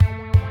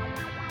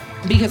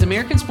Because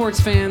American sports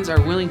fans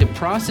are willing to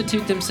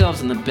prostitute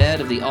themselves in the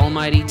bed of the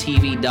almighty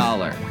TV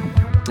dollar.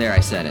 There, I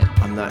said it.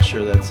 I'm not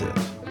sure that's it.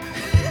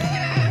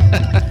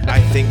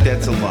 I think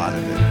that's a lot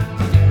of it.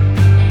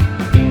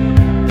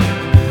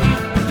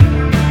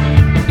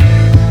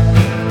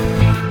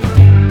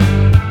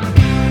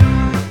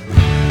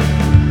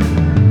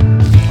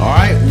 All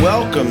right,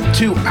 welcome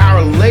to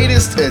our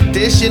latest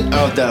edition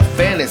of the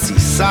Fantasy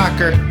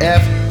Soccer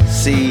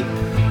FC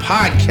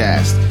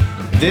podcast.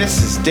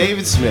 This is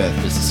David Smith.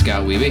 This is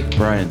Scott Wiebe.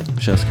 Brian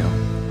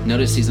Shesko.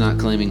 Notice he's not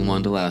claiming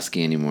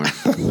Wondolowski anymore.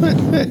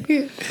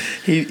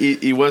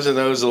 He wasn't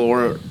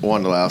Ozil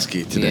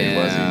Wondolowski today,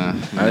 was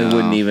he? I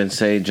wouldn't even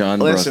say John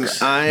Brooks.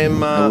 Listen, I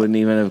wouldn't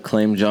even have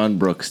claimed John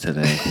Brooks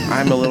today.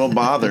 I'm a little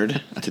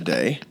bothered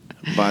today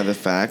by the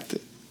fact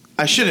that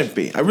I shouldn't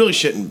be. I really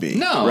shouldn't be.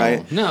 No,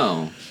 right?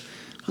 No.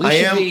 We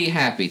should be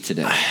happy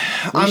today.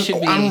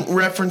 I'm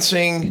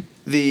referencing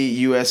the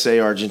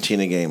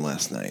USA-Argentina game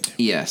last night.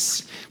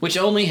 Yes, which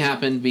only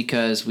happened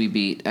because we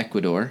beat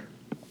Ecuador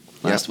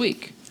last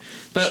week.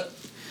 But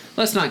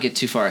let's not get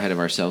too far ahead of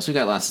ourselves. We've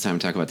got lots of time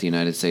to talk about the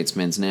United States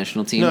men's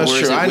national team. No,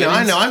 sure. I know.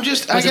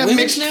 I got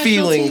mixed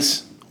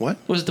feelings. What?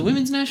 Was it the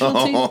women's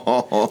national team?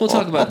 We'll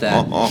talk about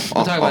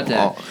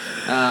that.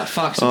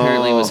 Fox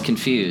apparently was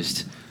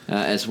confused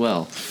as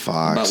well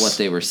about what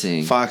they were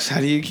seeing. Fox, how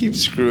do you keep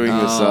screwing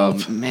this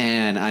up?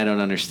 Man, I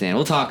don't understand.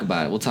 We'll talk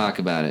about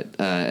it.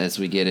 As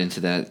we get into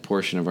that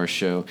portion of our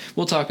show.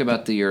 We'll talk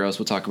about the Euros.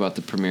 We'll talk about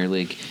the Premier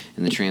League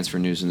and the transfer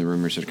news and the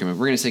rumors that are coming.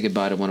 We're going to say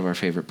goodbye to one of our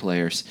favorite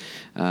players.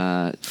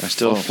 I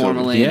still don't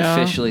formally and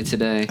officially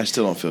today. I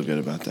still don't feel good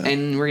about that.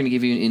 And we're going to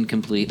give you an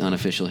incomplete,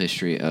 unofficial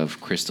history of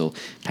Crystal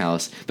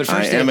Palace. But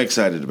first, I am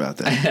excited about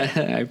that.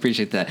 I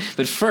appreciate that.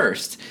 But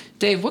first,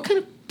 Dave, what kind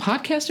of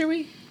podcast are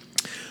we?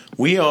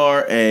 We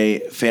are a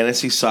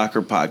fantasy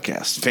soccer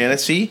podcast.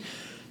 Fantasy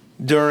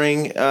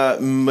during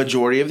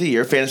majority of the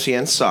year, fantasy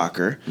and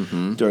soccer.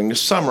 Mm-hmm. During the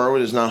summer,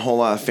 there's not a whole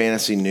lot of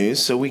fantasy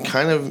news, so we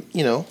kind of,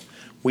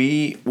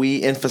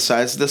 we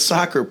emphasize the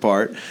soccer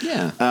part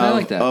I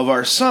like that. of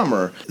our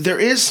summer. There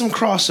is some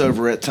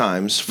crossover at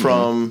times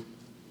from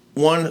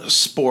one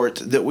sport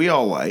that we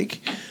all like,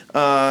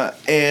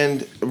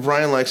 and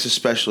Brian likes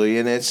especially,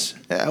 and it's,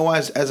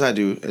 as I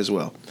do as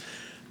well,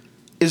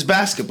 is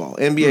basketball,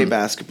 NBA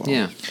basketball.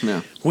 Yeah.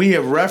 We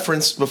have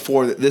referenced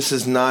before that this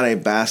is not a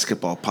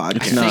basketball podcast.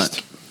 It's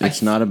not.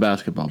 It's not a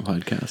basketball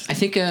podcast. I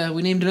think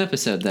we named an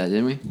episode that,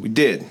 didn't we? We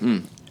did.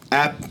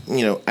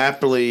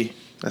 Aptly.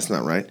 That's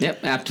not right.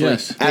 Yep, aptly.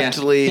 Yes.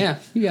 Aptly. Yeah,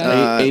 you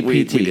got it.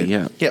 We APT. did.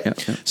 Yep.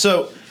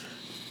 So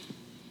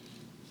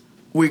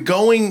we're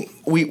going.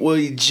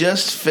 We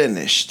just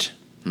finished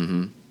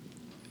the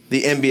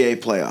NBA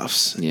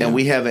playoffs, and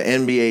we have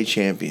an NBA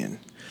champion.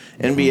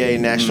 NBA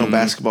National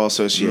Basketball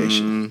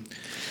Association.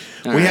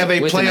 We have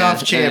a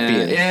playoff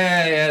champion.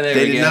 There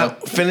they did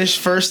not finish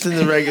first in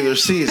the regular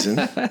season,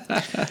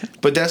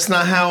 but that's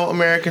not how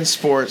American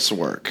sports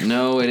work.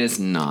 No, it is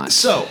not.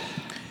 So,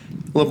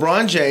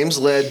 LeBron James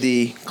led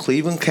the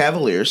Cleveland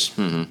Cavaliers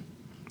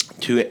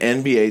to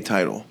an NBA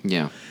title.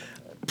 Yeah.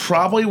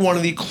 Probably one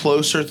of the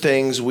closer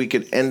things we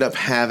could end up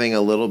having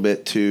a little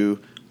bit to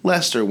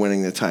Leicester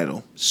winning the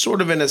title,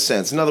 sort of in a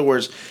sense. In other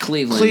words,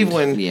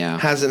 Cleveland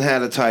hasn't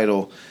had a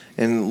title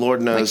in,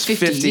 Lord knows, like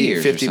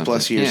 50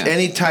 plus years. Yeah.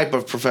 Any type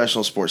of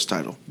professional sports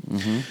title.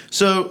 Mm-hmm.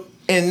 So,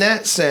 in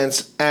that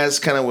sense, as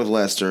kind of with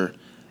Leicester,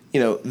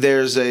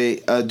 there's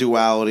a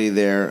duality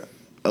there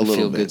a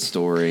little bit. Feel-good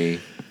story.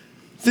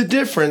 The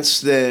difference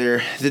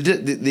there,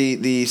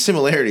 the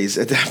similarities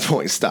at that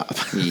point stop.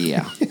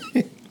 Yeah.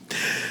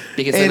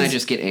 Because then I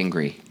just get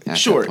angry.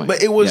 Sure,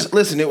 but it was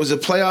it was a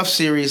playoff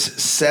series,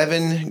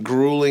 7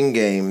 grueling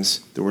games.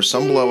 There were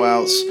some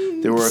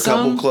blowouts. There were a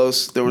couple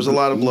close. There was a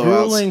lot of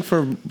blowouts. Grueling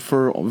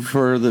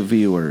for the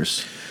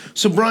viewers.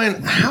 So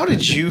Brian, how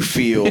did you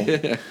feel?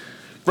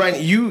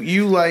 Brian,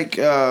 you like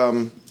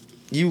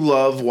you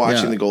love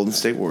watching the Golden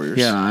State Warriors.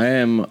 Yeah,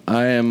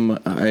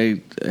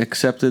 I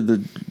accepted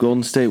the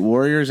Golden State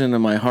Warriors into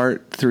my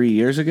heart 3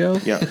 years ago.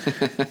 Yeah.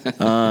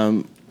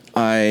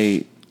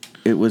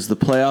 It was the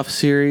playoff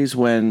series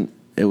when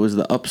it was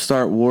the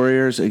upstart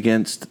Warriors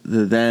against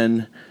the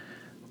then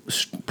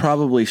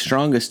probably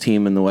strongest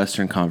team in the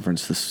Western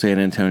Conference, the San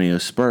Antonio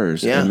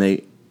Spurs. Yeah. And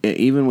they,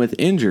 even with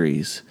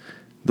injuries,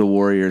 the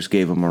Warriors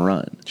gave them a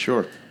run.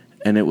 Sure.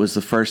 And it was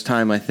the first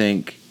time, I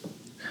think,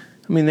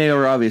 they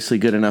were obviously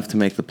good enough to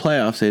make the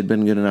playoffs. They had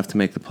been good enough to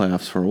make the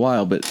playoffs for a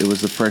while, but it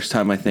was the first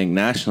time, I think,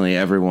 nationally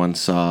everyone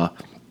saw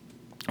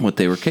what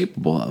they were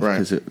capable of. Right.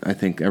 Because I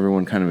think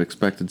everyone kind of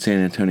expected San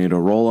Antonio to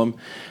roll them.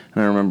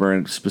 And I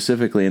remember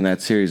specifically in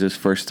that series, those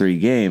first 3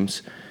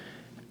 games,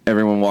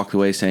 everyone walked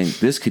away saying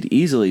this could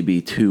easily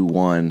be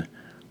 2-1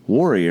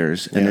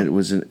 Warriors, and it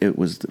was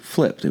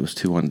flipped. It was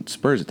 2-1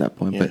 Spurs at that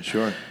point. Yeah, but,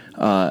 sure.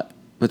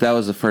 But that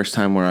was the first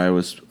time where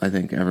I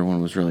think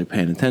everyone was really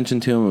paying attention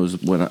to them. It was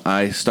when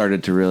I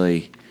started to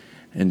really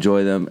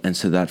enjoy them, and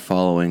so that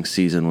following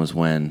season was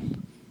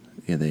when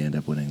they ended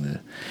up winning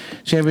the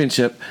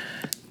championship.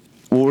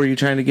 What were you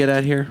trying to get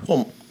at here?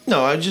 Well,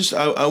 No,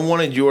 I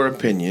wanted your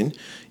opinion.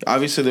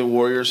 Obviously, the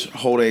Warriors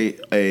hold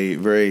a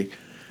very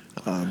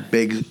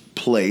big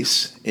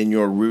place in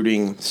your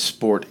rooting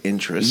sport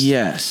interest.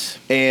 Yes.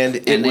 And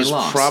it And they was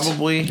lost.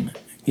 probably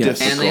Yes.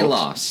 difficult. And they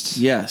lost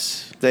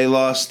Yes. They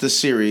lost the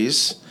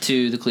series.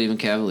 to the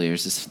Cleveland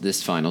Cavaliers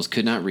this finals.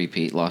 Could not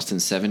repeat. Lost in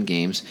 7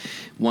 games.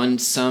 Won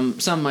some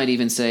might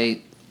even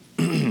say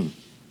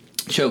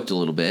choked a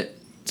little bit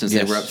since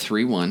Yes. they were up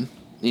 3-1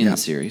 in Yeah. the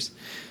series.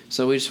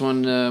 So we just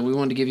wanted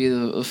to give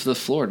you the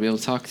floor to be able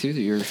to talk through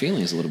your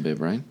feelings a little bit,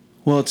 Brian.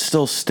 Well, it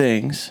still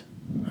stings.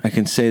 I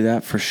can say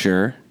that for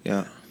sure.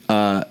 Yeah.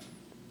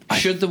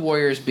 Should the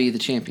Warriors be the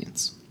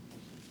champions?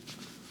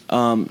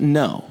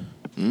 No.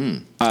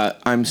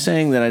 I'm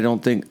saying that I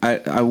don't think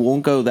I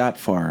won't go that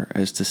far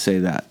as to say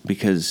that,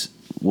 because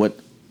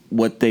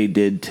what they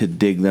did to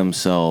dig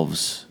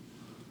themselves,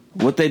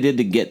 what they did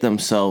to get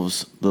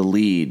themselves the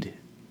lead,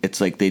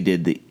 it's like they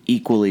did the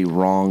equally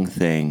wrong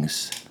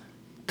things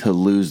to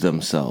lose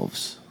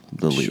themselves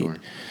the lead. Sure.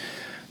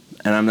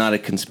 And I'm not a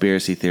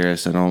conspiracy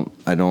theorist.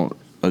 I don't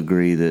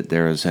agree that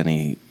there is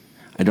any.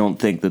 I don't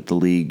think that the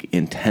league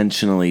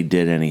intentionally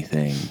did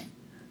anything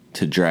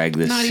to drag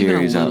this Not even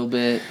series a little out.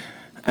 bit.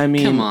 I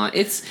mean, Come on,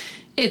 it's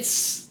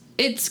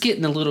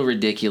getting a little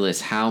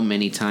ridiculous how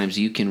many times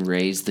you can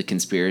raise the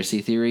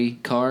conspiracy theory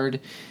card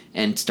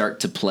and start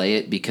to play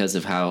it because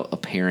of how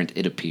apparent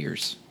it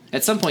appears.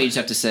 At some point, you just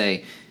have to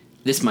say,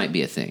 this might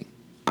be a thing.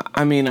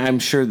 I mean, I'm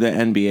sure the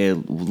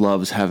NBA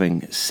loves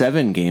having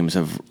 7 games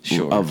of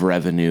Sure. of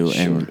revenue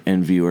Sure.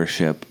 and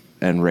viewership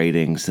and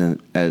ratings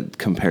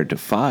compared to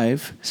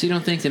 5. So you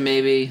don't think that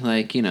maybe,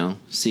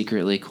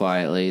 secretly,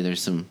 quietly,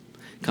 there's some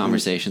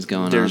conversations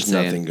going on? There's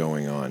saying, nothing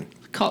going on.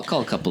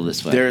 Call a couple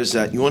this way. There's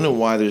that. You want to know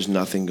why there's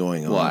nothing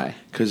going on? Why?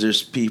 Because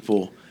there's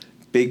people,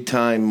 big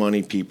time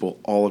money people,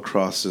 all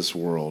across this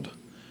world,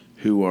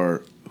 who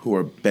are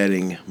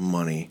betting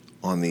money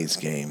on these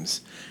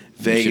games.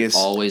 Vegas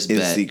always is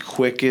bet the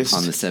quickest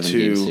on the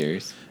 7-game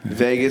series.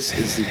 Vegas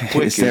is the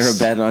quickest. Is there a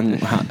bet on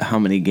how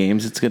many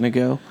games it's going to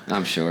go?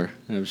 I'm sure.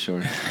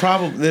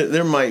 Probably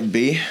there might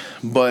be,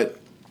 but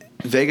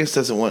Vegas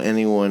doesn't want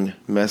anyone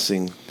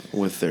messing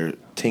with their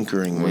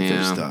tinkering with their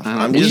Yeah, stuff. I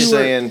don't- I'm We just were-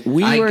 saying.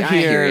 We were I hear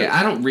here. you.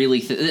 I don't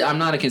really. I'm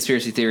not a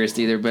conspiracy theorist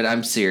either, but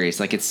I'm serious.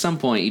 Like at some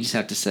point, you just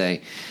have to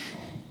say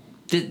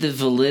the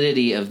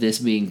validity of this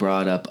being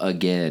brought up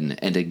again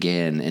and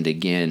again and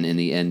again in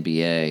the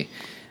NBA.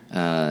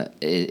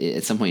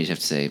 At some point, you just have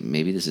to say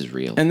maybe this is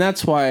real. And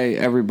that's why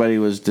everybody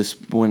was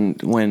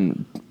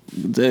when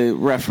the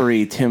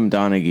referee Tim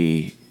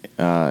Donaghy,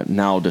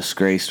 now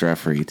disgraced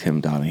referee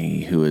Tim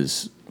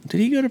Donaghy, did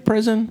he go to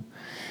prison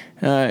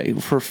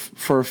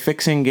for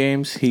fixing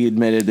games? He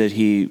admitted that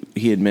he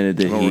I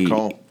don't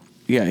recall.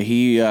 Yeah,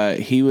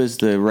 he was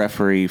the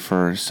referee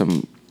for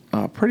some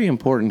pretty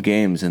important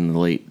games in the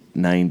late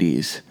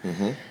 90s.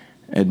 Mm-hmm.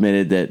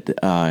 Admitted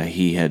that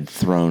he had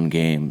thrown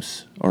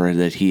games, or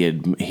that he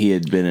had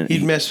been.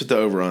 He'd messed with the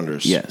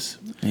over-unders. Yes,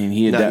 and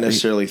he had Not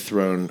necessarily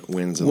thrown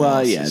wins and well,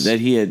 losses. yeah, that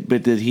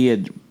he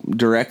had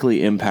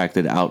directly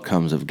impacted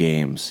outcomes of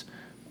games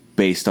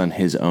based on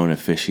his own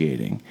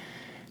officiating.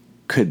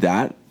 Could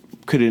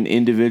an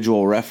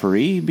individual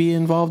referee be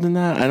involved in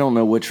that? I don't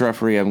know which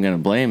referee I'm going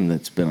to blame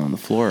that's been on the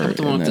floor. How about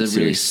the in one with that the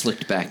really series.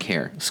 slicked back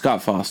hair?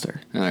 Scott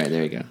Foster. All right,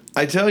 there you go.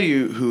 I tell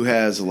you who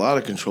has a lot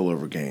of control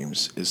over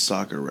games is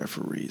soccer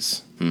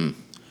referees.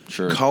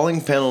 Sure.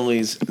 Calling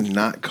penalties,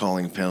 not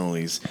calling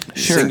penalties,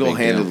 Sure.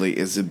 single-handedly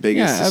is the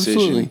biggest Yeah,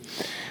 absolutely.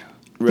 decision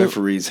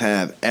referees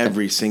have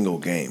every single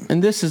game.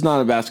 And this is not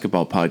a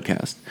basketball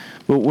podcast,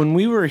 but when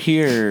we were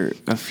here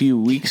a few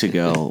weeks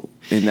ago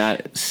in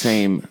that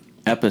same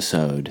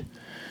episode,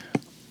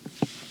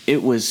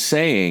 it was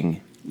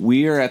saying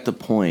we are at the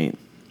point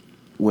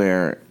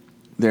where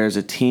there's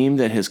a team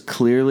that has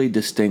clearly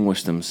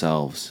distinguished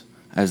themselves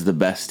as the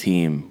best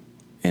team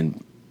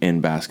in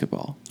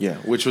basketball. Yeah,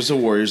 which was the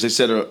Warriors. They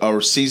set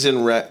our season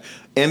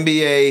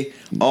NBA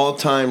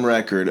all-time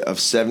record of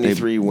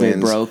 73 wins.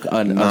 They broke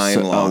 9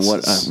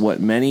 losses.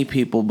 what many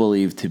people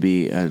believe to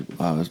be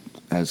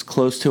as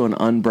close to an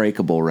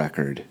unbreakable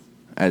record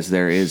as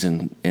there is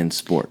in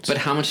sports. But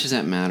how much does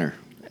that matter?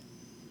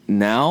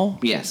 Now,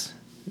 Yes.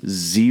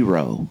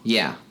 0.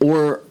 Yeah.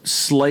 Or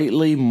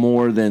slightly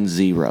more than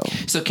 0.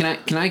 So can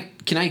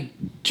I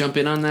jump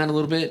in on that a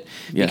little bit?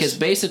 Yes. Because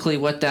basically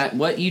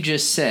what you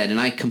just said, and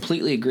I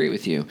completely agree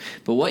with you,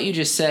 but what you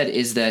just said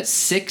is that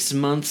 6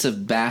 months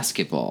of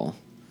basketball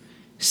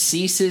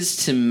ceases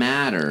to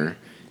matter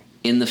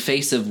in the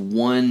face of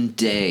one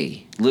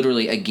day,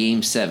 literally a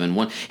Game 7.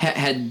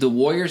 Had the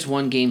Warriors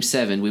won Game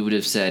 7, we would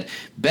have said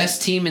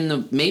best team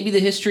in maybe the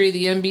history of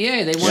the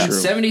NBA. They won True.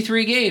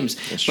 73 games.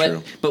 That's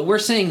true. But we're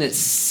saying that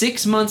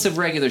 6 months of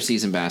regular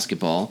season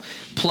basketball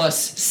plus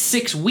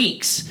 6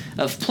 weeks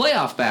of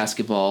playoff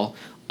basketball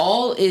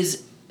all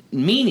is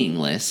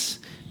meaningless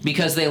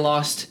because they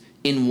lost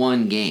in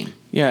one game.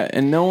 Yeah,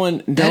 and no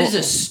one... That is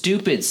a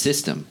stupid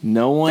system.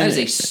 No one... That is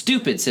a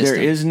stupid system.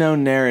 There is no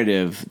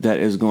narrative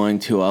that is going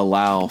to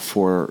allow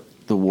for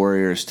the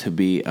Warriors to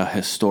be a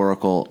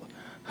historically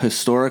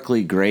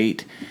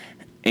great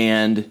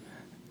and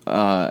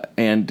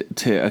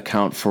to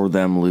account for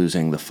them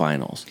losing the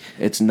finals.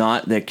 It's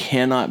not, they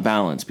cannot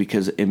balance,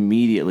 because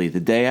immediately the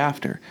day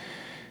after,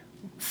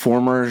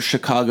 former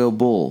Chicago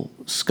Bull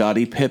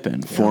Scottie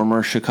Pippen,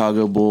 former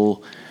Chicago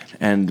Bull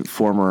and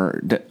former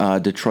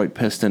Detroit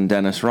Piston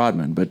Dennis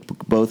Rodman, but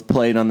both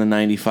played on the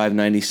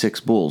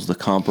 95-96 Bulls, the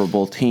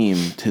comparable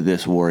team to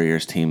this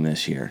Warriors team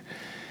this year.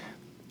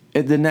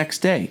 The next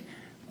day,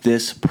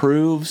 this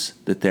proves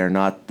that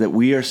that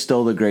we are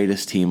still the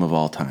greatest team of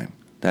all time.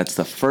 That is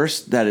the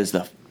first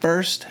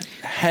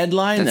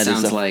headline. That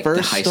sounds is the like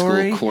first the high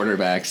story. school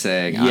quarterback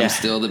saying, "I'm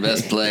still the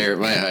best player at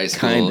my high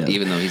school," Kind of.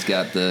 even though he's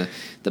got the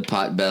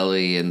pot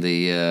belly and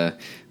the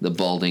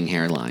balding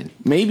hairline.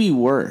 Maybe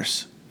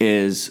worse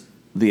is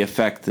the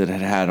effect that it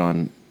had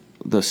on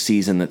the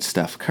season that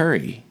Steph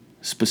Curry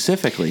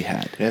specifically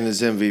had. And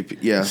his MVP,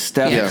 yeah.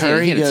 Steph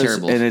Curry he had a goes,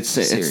 terrible and it's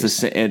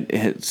series.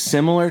 it's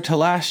similar to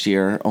last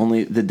year.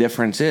 Only the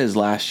difference is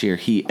last year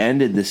he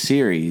ended the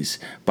series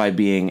by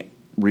being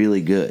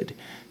really good.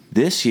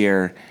 This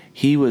year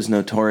he was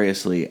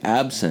notoriously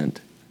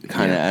absent,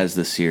 kind of as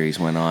the series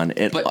went on.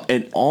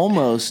 It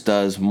almost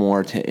does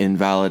more to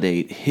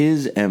invalidate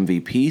his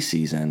MVP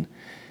season,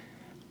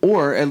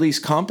 or at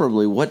least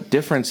comparably. What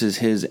difference is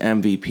his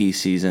MVP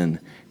season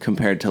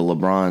compared to the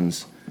LeBron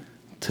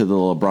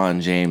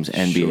James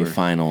NBA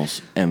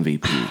Finals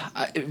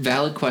MVP?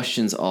 Valid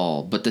questions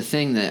all, but the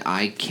thing that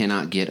I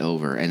cannot get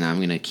over, and I'm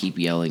going to keep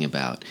yelling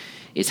about,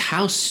 is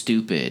how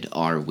stupid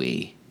are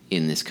we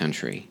in this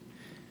country?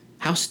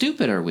 How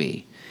stupid are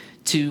we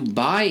to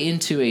buy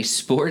into a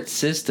sports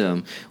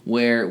system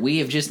where we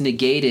have just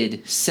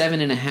negated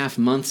 7.5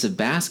 months of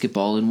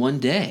basketball in one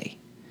day?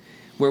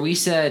 Where we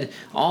said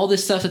all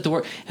this stuff at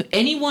the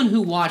anyone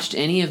who watched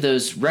any of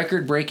those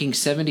record-breaking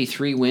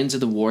 73 wins of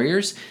the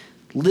Warriors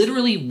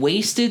literally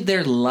wasted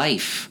their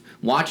life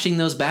watching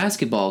those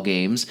basketball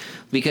games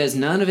because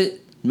none of it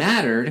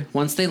mattered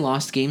once they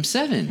lost Game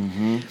 7.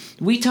 Mm-hmm.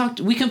 We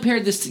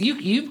compared this.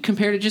 You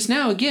compared it just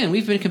now. Again,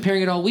 we've been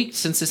comparing it all week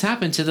since this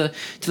happened to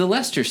the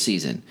Leicester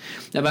season,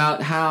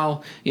 about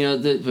how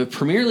the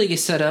Premier League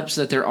is set up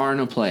so that there are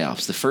no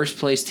playoffs. The first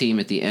place team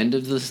at the end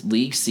of the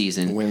league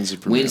season wins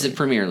the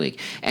Premier League.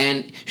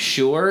 And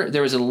sure,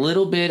 there was a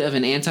little bit of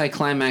an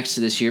anticlimax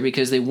to this year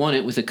because they won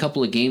it with a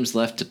couple of games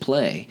left to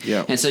play.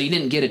 Yeah. And so you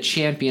didn't get a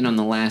champion on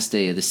the last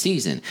day of the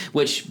season.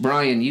 Which,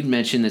 Brian, you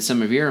mentioned that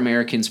some of your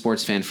American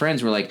sports fan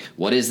friends were like,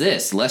 what is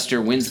this?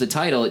 Leicester wins the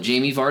title at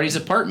Jamie Vardy's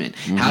apartment.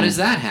 Mm-hmm. How does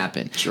that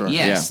happen? Sure.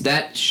 Yes,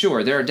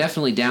 there are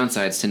definitely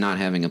downsides to not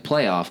having a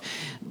playoff.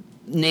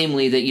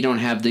 Namely, that you don't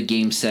have the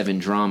Game 7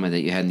 drama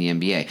that you had in the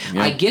NBA.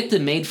 Yeah. I get the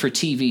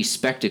made-for-TV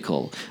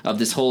spectacle of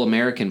this whole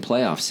American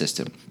playoff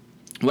system.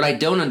 What I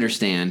don't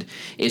understand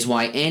is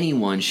why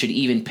anyone should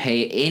even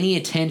pay any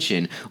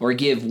attention or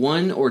give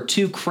one or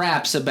two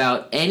craps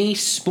about any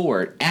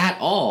sport at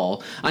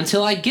all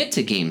until I get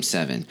to Game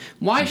 7.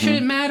 Why should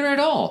it matter at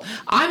all?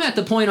 I'm at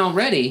the point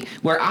already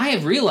where I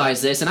have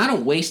realized this and I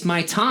don't waste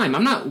my time.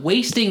 I'm not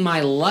wasting my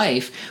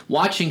life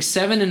watching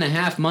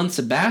 7.5 months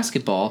of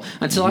basketball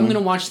until I'm going to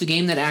watch the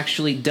game that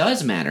actually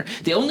does matter.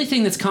 The only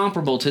thing that's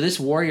comparable to this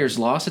Warriors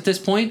loss at this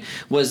point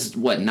was,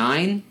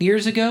 9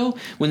 years ago?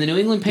 When the New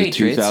England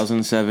Patriots...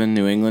 2007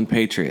 New England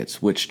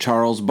Patriots, which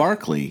Charles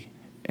Barkley,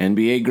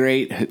 NBA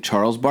great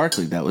Charles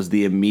Barkley, that was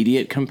the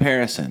immediate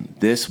comparison.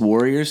 This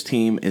Warriors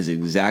team is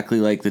exactly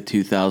like the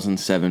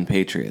 2007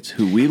 Patriots,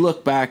 who we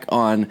look back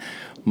on,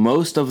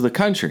 most of the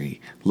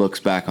country looks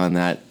back on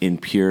that in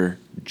pure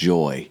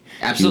joy.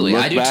 Absolutely,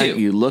 I do too.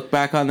 You look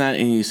back on that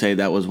and you say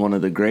that was one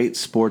of the great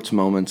sports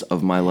moments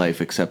of my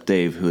life, except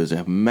Dave, who is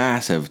a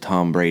massive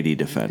Tom Brady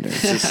defender.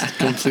 This is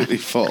completely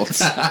false.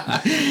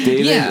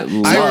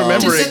 David I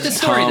remember it. The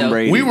story, Tom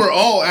Brady. We were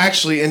all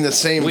actually in the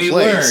same we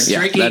place. We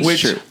were drinking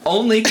true.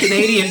 only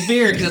Canadian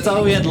beer because that's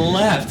all we had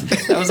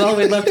left. That was all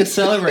we had left to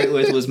celebrate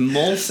with was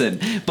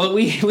Molson. But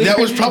we that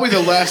was probably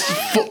the last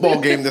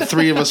football game the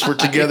three of us were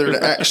together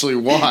to actually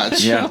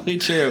watch. Yeah. Probably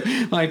true.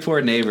 My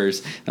poor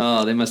neighbors.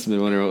 Oh, they must have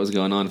been wondering what was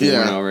going on if they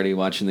weren't already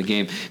watching the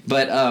game.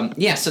 But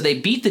so they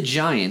beat the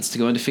Giants to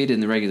go undefeated in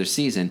the regular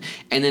season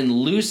and then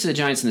lose to the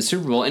Giants in the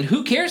Super Bowl. And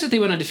who cares if they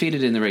went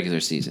undefeated in the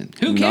regular season?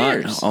 Who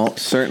cares?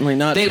 Certainly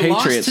not they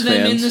Patriots lost to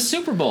them fans. in the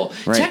Super Bowl.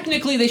 Right.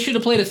 Technically, they should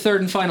have played a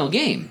third and final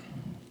game.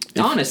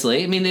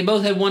 Honestly, I mean, they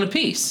both had one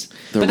apiece.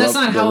 But that's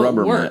not how it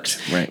works.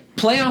 Match. Right.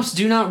 Playoffs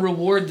do not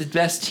reward the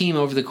best team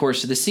over the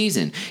course of the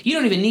season. You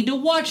don't even need to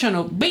watch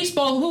on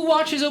baseball. Who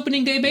watches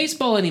opening day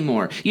baseball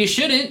anymore? You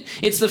shouldn't.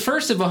 It's the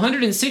first of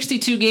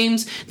 162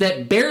 games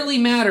that barely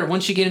matter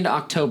once you get into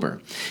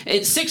October.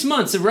 It's 6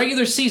 months of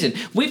regular season.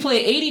 We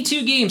play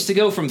 82 games to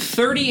go from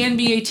 30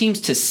 NBA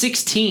teams to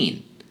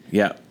 16.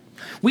 Yeah.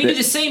 We do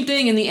the same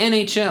thing in the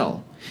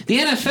NHL. The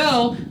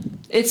NFL,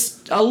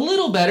 it's a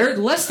little better.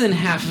 Less than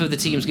half of the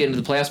teams get into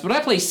the playoffs, but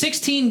I play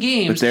 16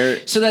 games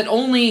so that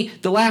only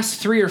the last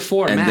 3 or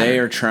 4 matter. And they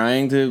are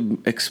trying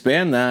to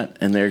expand that,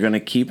 and they're going to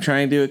keep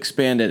trying to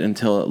expand it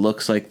until it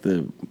looks like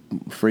the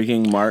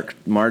freaking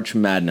March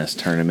Madness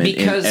tournament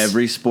in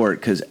every sport,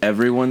 because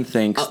everyone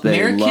thinks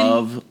they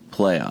love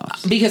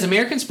playoffs. Because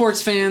American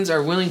sports fans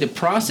are willing to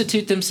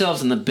prostitute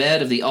themselves in the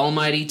bed of the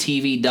almighty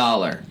TV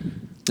dollar.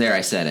 There,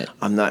 I said it.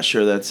 I'm not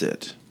sure that's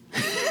it.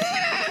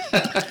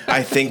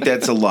 I think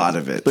that's a lot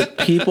of it. But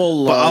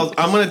people love.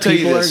 I'm going to tell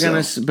you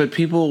this. But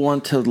people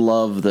want to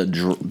love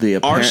the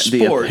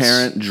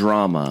apparent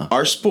drama.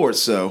 Our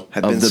sports, though,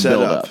 have been set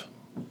up.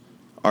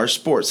 Our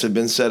sports have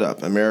been set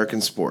up.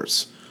 American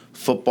sports,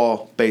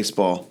 football,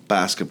 baseball,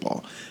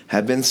 basketball,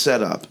 have been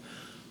set up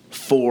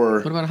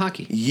for What about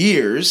hockey?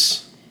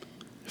 years.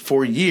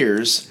 For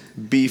years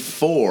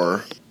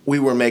before we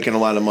were making a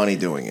lot of money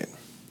doing it.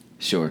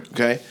 Sure.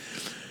 Okay.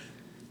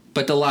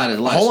 But a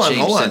lot's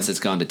changed since it's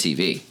gone to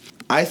TV.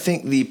 I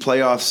think the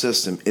playoff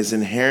system is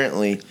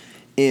inherently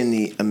in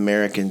the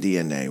American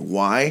DNA.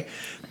 Why?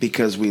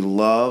 Because we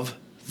love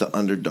the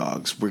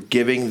underdogs. We're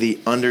giving the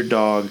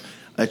underdog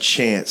a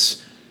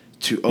chance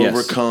to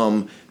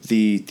overcome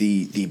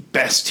the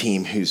best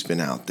team who's been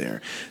out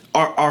there.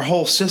 Our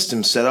whole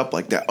system's set up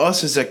like that.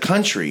 Us as a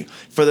country,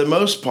 for the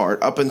most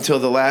part, up until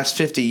the last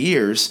 50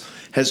 years,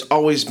 has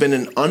always been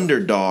an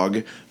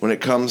underdog when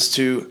it comes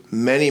to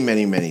many,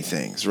 many, many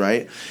things,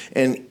 right?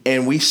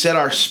 And we set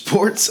our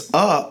sports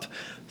up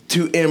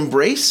to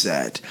embrace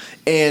that.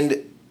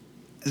 And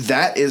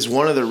that is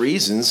one of the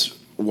reasons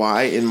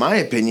why, in my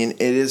opinion,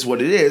 it is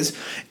what it is.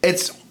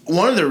 It's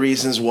one of the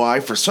reasons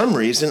why, for some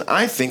reason,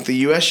 I think the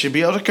U.S. should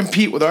be able to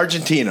compete with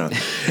Argentina,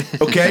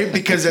 okay?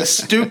 Because that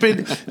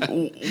stupid,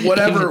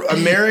 whatever,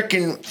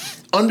 American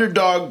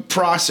underdog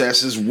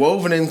process is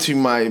woven into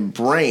my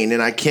brain,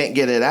 and I can't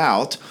get it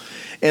out.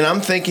 And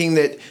I'm thinking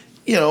that,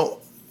 1 or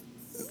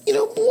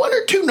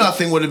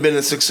 2-0 would have been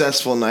a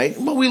successful night,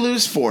 but we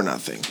lose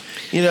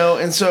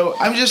 4-0. And so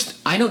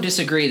I don't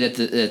disagree that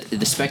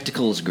the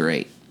spectacle is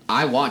great.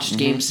 I watched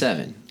Game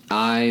 7.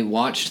 I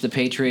watched the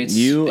Patriots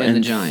and the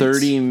Giants.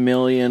 30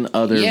 million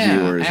other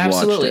viewers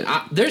absolutely.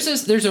 watched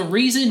it. There's a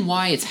reason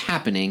why it's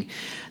happening.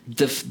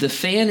 The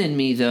fan in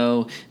me,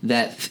 though,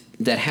 that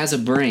has a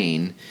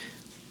brain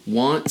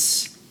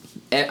wants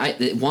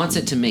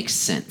it to make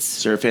sense.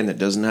 Is there a fan that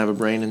doesn't have a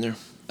brain in there?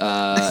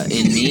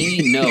 In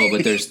me, no,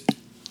 but there's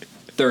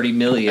 30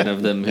 million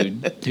of them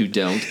who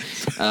don't,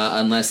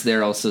 unless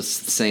they're also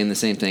saying the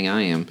same thing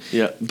I am.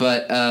 Yeah.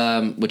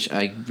 But which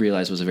I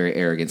realize was a very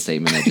arrogant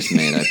statement I just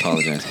made. I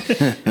apologize.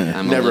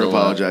 Never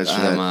apologize for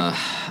that.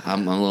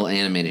 I'm a little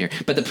animated here.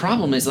 But the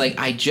problem is, like,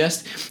 I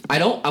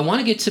want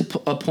to get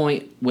to a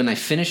point when I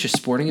finish a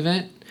sporting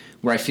event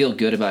where I feel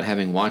good about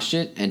having watched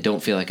it and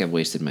don't feel like I've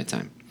wasted my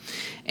time.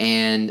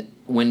 And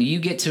when you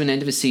get to an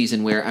end of a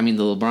season where, the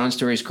LeBron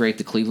story is great,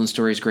 the Cleveland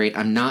story is great,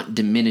 I'm not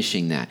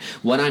diminishing that.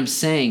 What I'm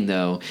saying,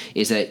 though,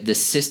 is that the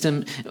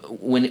system,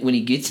 when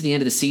you get to the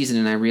end of the season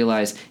and I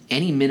realize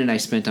any minute I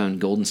spent on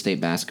Golden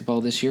State basketball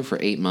this year for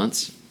 8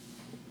 months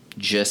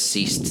just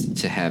ceased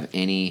to have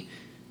any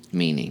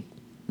meaning,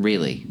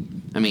 really.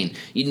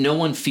 No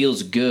one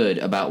feels good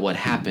about what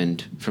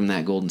happened from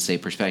that Golden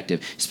State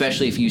perspective,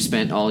 especially if you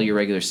spent all your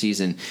regular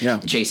season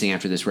chasing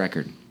after this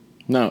record.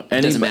 No,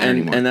 it doesn't matter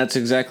anymore. And that's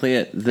exactly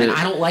it. And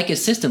I don't like a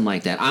system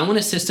like that. I want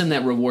a system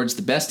that rewards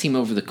the best team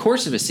over the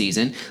course of a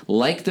season,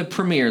 like the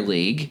Premier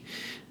League.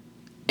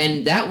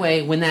 And that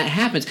way, when that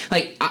happens,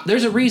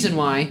 there's a reason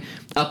why,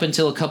 up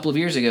until a couple of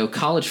years ago,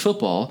 college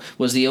football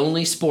was the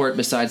only sport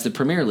besides the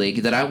Premier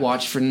League that I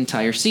watched for an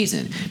entire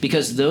season.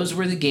 Because those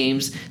were the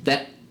games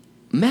that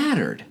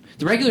mattered.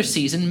 The regular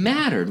season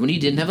mattered when you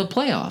didn't have a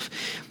playoff.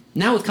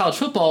 Now with college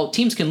football,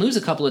 teams can lose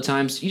a couple of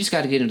times. You just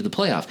got to get into the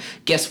playoff.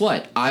 Guess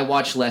what? I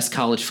watch less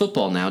college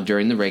football now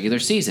during the regular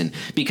season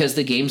because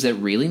the games that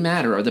really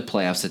matter are the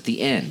playoffs at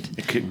the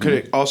end. Could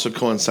it also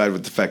coincide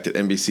with the fact that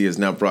NBC is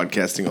now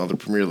broadcasting all the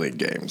Premier League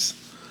games?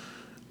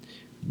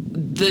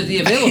 The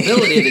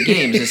availability of the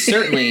games is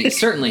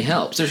certainly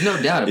helps. There's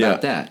no doubt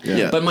about that.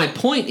 Yeah. But my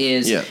point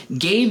is,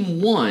 Game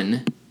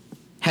 1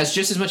 has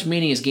just as much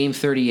meaning as Game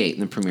 38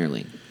 in the Premier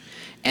League.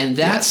 And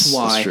that's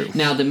why,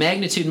 now the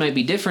magnitude might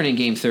be different in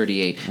Game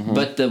 38,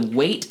 but the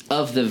weight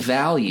of the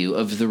value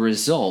of the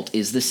result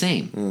is the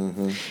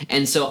same.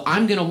 And so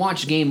I'm going to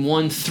watch Game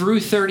 1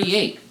 through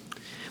 38,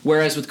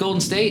 whereas with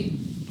Golden State,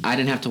 I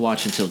didn't have to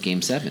watch until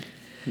Game 7.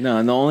 No,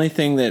 and the only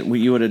thing that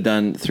you would have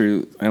done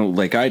through,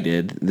 like I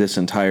did, this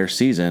entire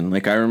season,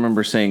 like I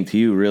remember saying to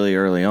you really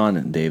early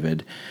on,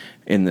 David,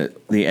 in the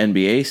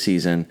NBA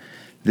season,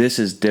 this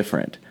is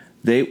different.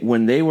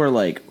 When they were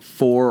like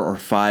 4 or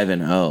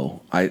 5-0,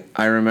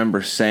 I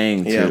remember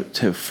saying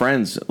to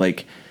friends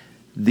like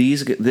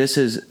this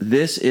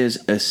is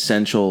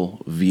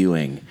essential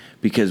viewing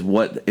because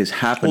what is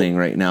happening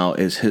right now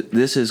is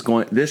this is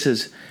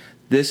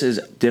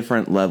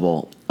different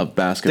level of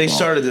basketball. They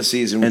started the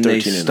season with 13-0. And they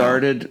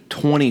started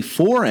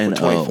 24-0.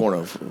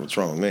 24-0. What's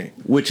wrong with me?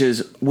 Which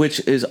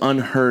is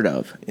unheard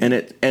of.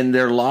 And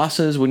their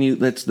losses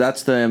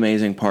that's the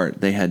amazing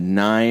part. They had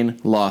 9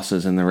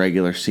 losses in the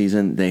regular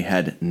season. They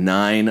had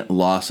 9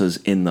 losses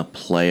in the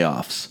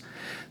playoffs.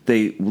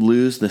 They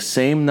lose the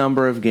same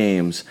number of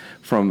games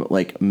from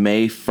like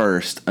May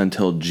 1st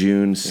until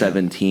June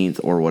 17th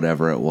or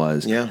whatever it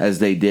was as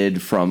they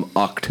did from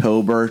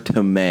October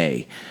to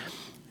May.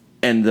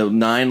 and the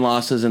 9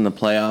 losses in the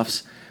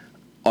playoffs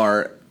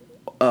are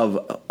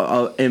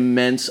of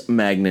immense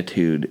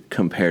magnitude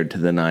compared to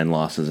the 9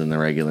 losses in the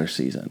regular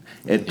season.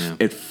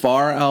 It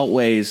far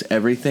outweighs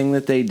everything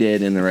that they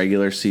did in the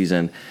regular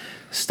season.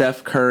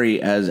 Steph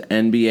Curry as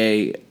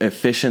NBA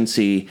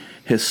efficiency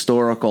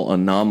historical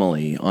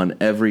anomaly on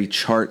every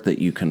chart that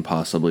you can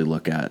possibly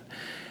look at,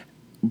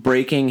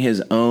 breaking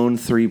his own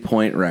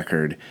 3-point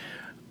record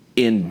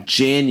in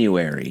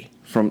January.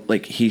 From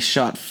he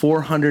shot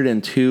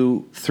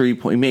 402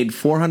 he made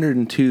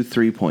 402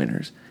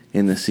 3-pointers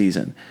in the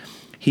season.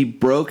 He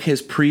broke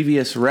his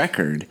previous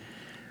record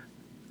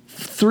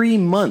 3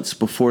 months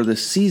before the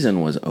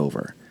season was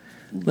over.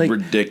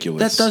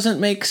 Ridiculous. That doesn't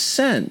make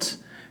sense.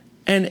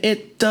 And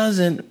it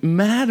doesn't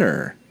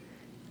matter.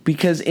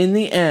 Because in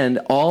the end,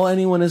 all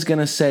anyone is going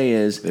to say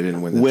is, they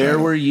didn't win the where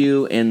title. were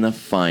you in the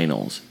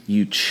finals?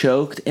 You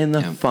choked in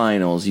the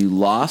finals. You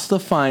lost the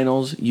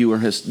finals. You were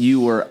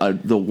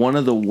one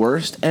of the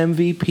worst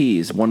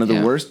MVPs, one of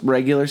the worst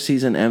regular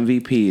season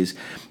MVPs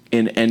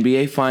in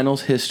NBA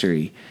Finals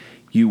history.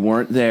 You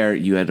weren't there.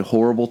 You had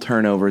horrible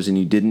turnovers, and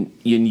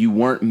you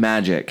weren't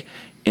Magic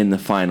in the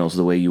finals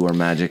the way you were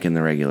Magic in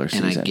the regular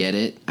season. And I get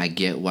it. I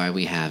get why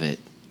we have it.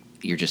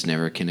 You're just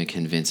never going to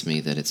convince me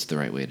that it's the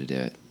right way to do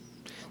it.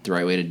 The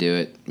right way to do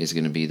it is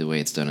going to be the way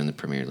it's done in the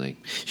Premier League.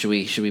 Should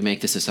we make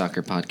this a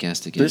soccer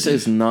podcast again? This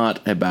is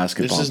not a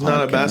basketball podcast. This is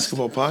not a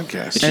basketball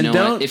podcast. But you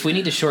know what? If we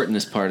need to shorten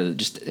this part of it,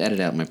 just edit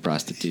out my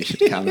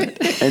prostitution comment.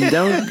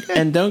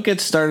 And don't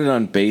get started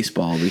on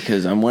baseball,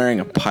 because I'm wearing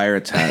a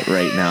Pirates hat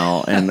right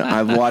now, and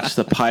I've watched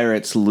the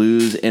Pirates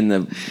lose in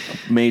the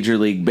Major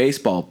League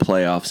Baseball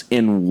playoffs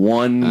in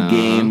one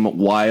game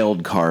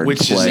wild card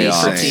which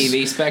playoffs. Made for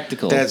TV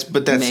spectacle. That's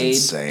made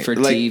insane. For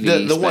like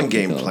TV the one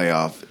game spectacle.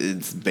 playoff,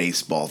 it's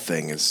baseball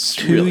thing is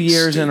 2 really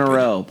years in a stupid.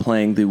 row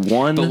playing the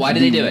one. But why do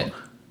they do it?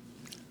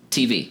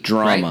 TV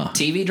drama. Right?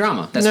 TV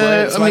drama. That's No,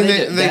 why I mean, they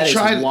do it. That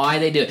tried- is why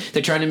they do it.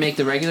 They're trying to make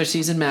the regular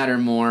season matter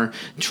more,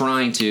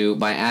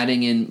 by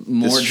adding in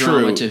more It's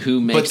drama true. to who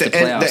makes but the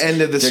playoffs. the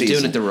end of the they're season,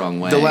 doing it the wrong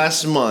way. The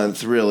last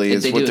month really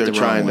is they what do it they're the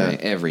trying wrong way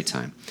to. every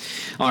time.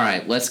 All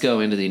right, let's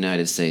go into the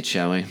United States,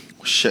 shall we?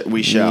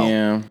 We shall.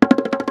 Yeah.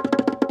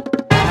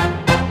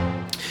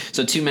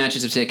 So 2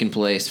 matches have taken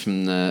place for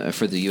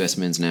the U.S.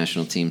 men's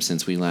national team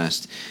since we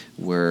last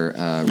were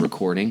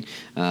recording.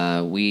 You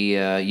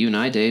and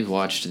I, Dave,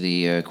 watched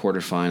the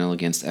quarterfinal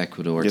against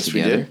Ecuador Yes, we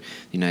together. did. The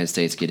United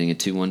States getting a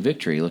 2-1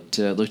 victory. Looked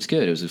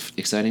good. It was an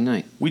exciting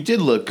night. We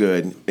did look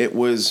good. It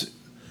was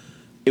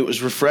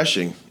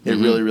refreshing. It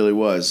really, really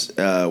was.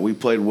 We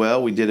played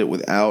well. We did it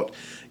without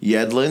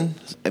Yedlin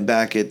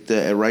back at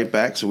right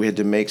back, so we had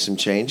to make some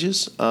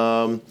changes.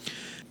 No,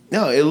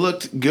 it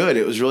looked good.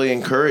 It was really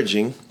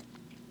encouraging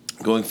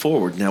going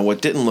forward. Now, what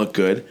didn't look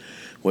good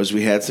was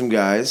we had some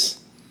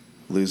guys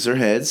lose their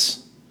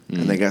heads,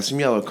 and they got some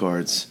yellow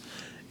cards.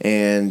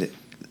 And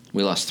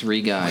We lost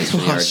 3 guys for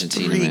the lost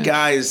Argentina 3 match.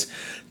 guys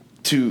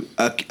to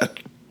a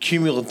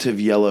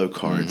cumulative yellow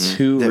cards.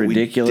 Two that we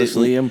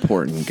ridiculously didn't-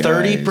 important guys.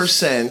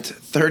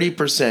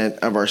 30%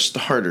 of our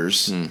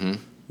starters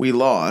we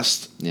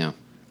lost, Yeah.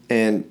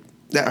 and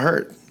that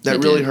hurt. That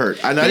It really did. hurt.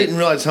 And I didn't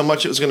realize how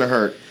much it was going to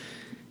hurt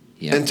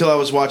Yeah. until I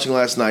was watching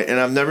last night. And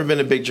I've never been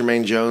a big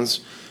Jermaine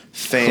Jones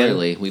fan.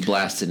 Clearly, we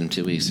blasted him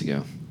 2 weeks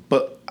ago.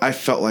 But I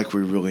felt like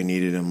we really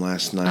needed him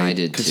last night. I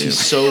did because too. he's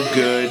so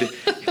good.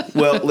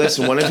 Well,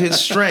 listen, one of his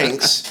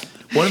strengths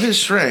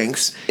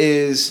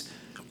is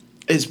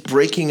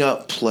breaking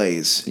up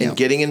plays and Yeah.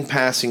 getting in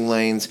passing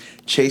lanes,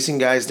 chasing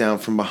guys down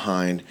from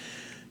behind.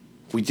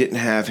 We didn't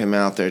have him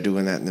out there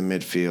doing that in the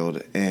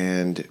midfield,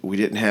 and we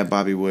didn't have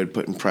Bobby Wood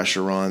putting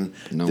pressure on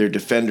Nope. their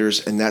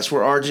defenders, and that's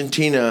where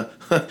Argentina,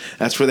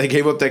 that's where they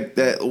gave up that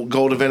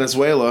goal to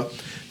Venezuela,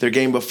 their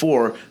game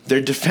before.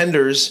 Their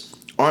defenders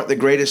aren't the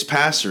greatest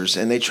passers,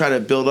 and they try to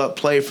build up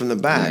play from the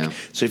back. Yeah.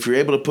 So if you're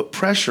able to put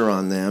pressure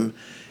on them,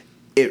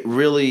 it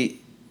really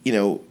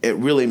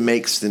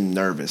makes them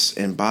nervous,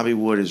 and Bobby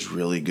Wood is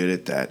really good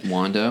at that.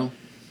 Wando?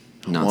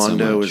 Not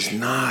Wando so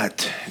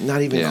much. is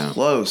not even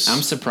close.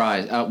 I'm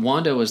surprised.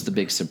 Wando was the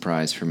big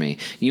surprise for me.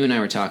 You and I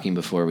were talking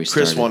before we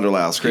started. Chris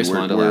Wondolowski. Chris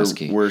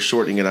Wondolowski. We're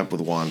shortening it up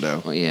with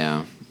Wando. Well,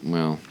 yeah.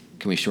 Well,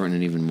 can we shorten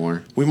it even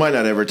more? We might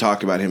not ever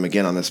talk about him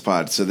again on this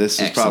pod, so this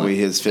is Excellent. probably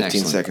his 15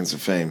 Excellent. seconds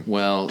of fame.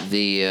 Well,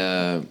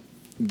 the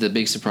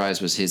big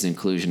surprise was his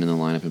inclusion in the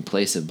lineup in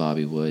place of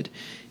Bobby Wood.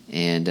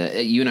 And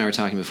you and I were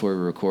talking before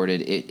we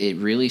recorded. It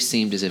really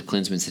seemed as if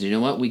Klinsmann said, "You know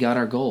what? We got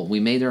our goal.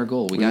 We made our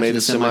goal. We got made to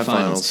the the semifinals.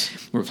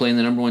 semifinals. We're playing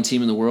the number 1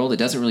 team in the world. It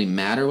doesn't really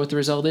matter what the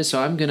result is. So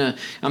I'm gonna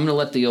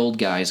let the old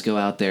guys go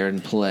out there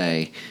and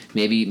play.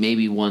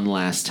 Maybe one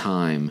last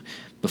time."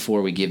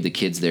 Before we give the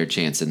kids their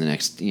chance in the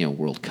next,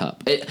 World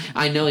Cup.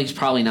 I know he's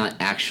probably not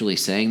actually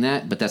saying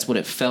that, but that's what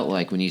it felt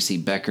like when you see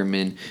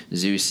Beckerman,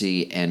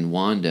 Zusi, and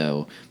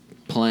Wando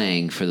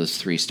playing for those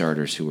 3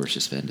 starters who were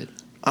suspended.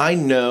 I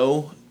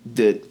know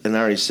that, and I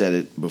already said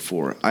it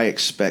before, I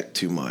expect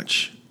too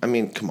much. I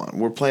mean, come on.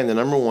 We're playing the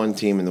number 1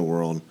 team in the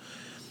world.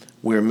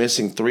 We're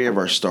missing 3 of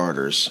our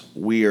starters.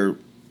 We are,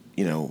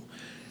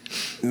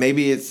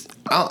 maybe it's,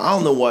 I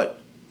don't know what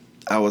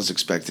I was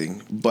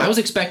expecting. But I was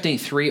expecting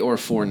 3 or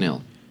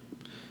 4-0,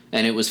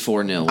 and it was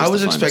 4-0. I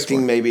was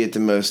expecting maybe at the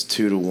most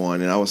 2-1,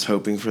 and I was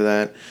hoping for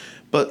that.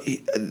 But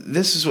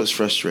this is what's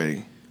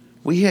frustrating.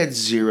 We had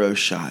 0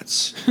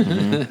 shots.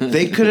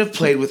 They could have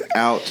played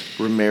without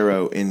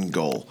Romero in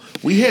goal.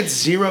 We had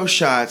 0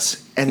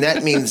 shots, and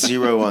that means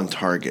 0 on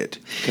target.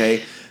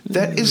 Okay,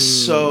 that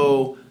is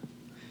so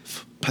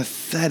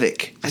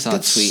pathetic. I saw a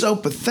That's tweet. so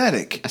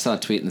pathetic. I saw a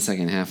tweet in the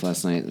second half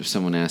last night where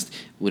someone asked,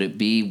 would it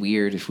be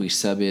weird if we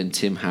sub in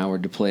Tim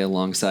Howard to play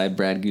alongside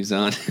Brad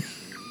Guzan?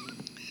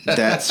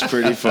 That's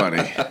pretty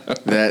funny.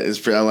 That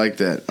is. I like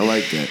that. I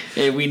like that.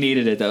 Hey, we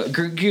needed it though.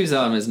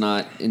 Guzan is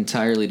not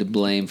entirely to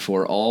blame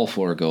for all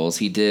 4 goals.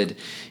 He did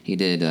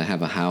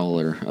have a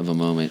howler of a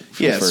moment.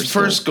 For Yes, the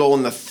first goal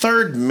in the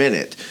 3rd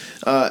minute.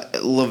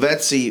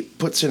 Lavezzi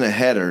puts in a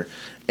header,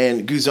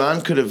 and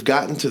Guzan could have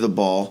gotten to the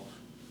ball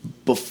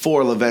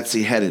before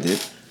Lavezzi headed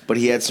it, but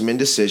he had some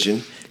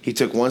indecision. He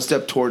took 1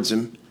 step towards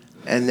him,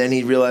 and then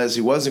he realized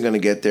he wasn't going to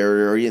get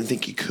there, or he didn't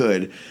think he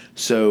could.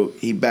 So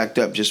he backed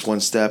up just 1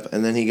 step,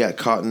 and then he got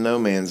caught in no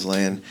man's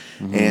land,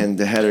 and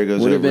the header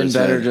goes Would over have been his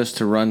better head. just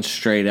to run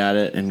straight at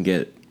it and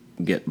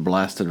get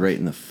blasted right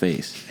in the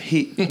face.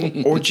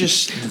 Or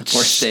just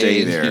Or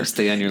stay there.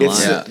 stay on your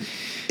It's line.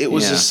 It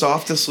was Yeah. the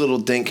softest little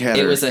dink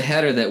header. It was a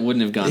header that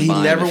wouldn't have gone He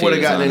by. never if would have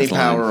was gotten on any his line.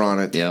 power on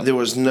it. Yep. There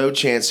was no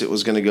chance it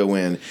was going to go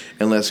in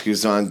unless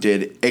Guzan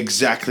did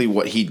exactly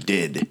what he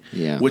did,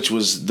 which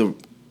was the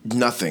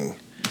nothing.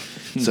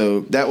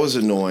 So that was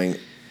annoying.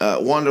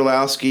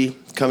 Wondolowski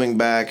coming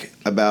back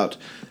about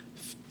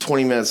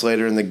 20 minutes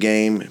later in the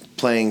game,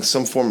 playing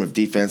some form of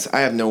defense. I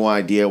have no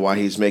idea why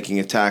he's making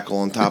a tackle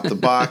on top of the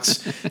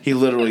box. He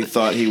literally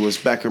thought he was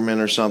Beckerman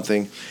or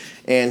something.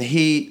 And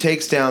he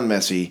takes down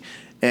Messi,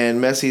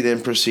 and Messi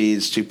then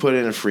proceeds to put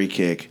in a free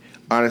kick.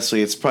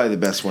 Honestly, it's probably the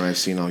best one I've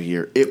seen all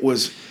year. It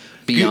was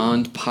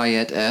Beyond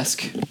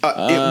Payet-esque.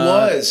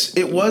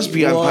 It was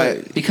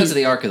beyond Payet. Because of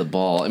the arc of the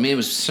ball. I mean, it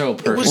was so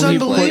perfect. was Well, he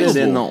put it in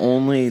unbelievable. the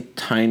only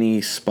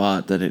tiny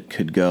spot that it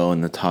could go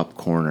in the top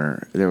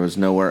corner. There was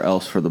nowhere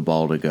else for the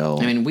ball to go.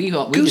 I mean, we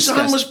Guzan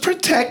discussed was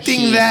protecting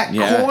He- that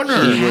Yeah,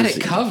 corner. he had was-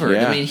 it covered.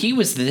 yeah. I mean, he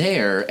was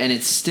there, and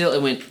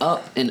it went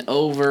up and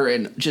over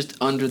and just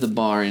under the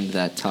bar into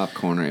that top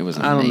corner. It was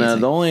amazing. I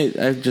don't know.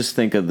 I just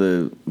think of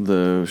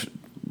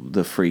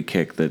the free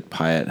kick that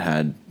Payet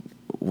had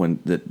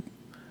that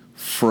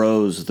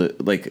froze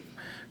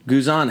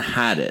Guzan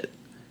had it.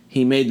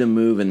 He made the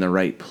move in the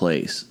right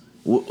place.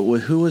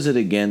 Who was it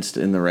against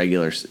in the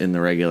regular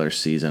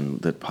season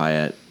that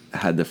Payet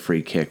had the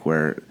free kick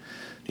where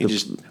keeper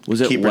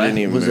didn't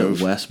even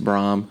move. it West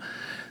Brom?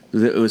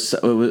 It was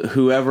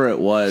whoever it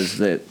was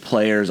that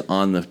players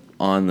on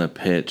the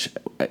pitch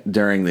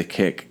during the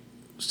kick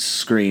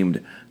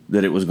screamed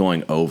that it was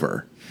going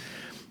over.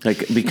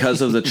 Like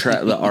because of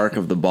the arc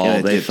of the ball,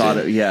 Yeah, they dipped thought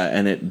in.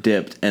 and it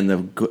dipped, and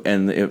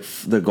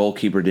the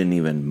goalkeeper didn't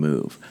even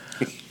move.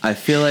 I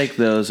feel like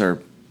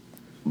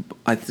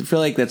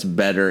that's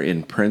better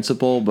in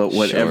principle, but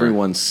what Sure.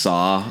 everyone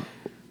saw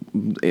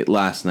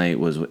last night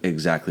was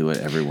exactly what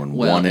everyone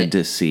wanted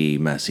to see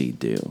Messi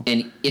do.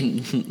 And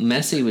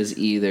Messi was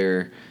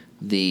either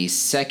the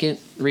second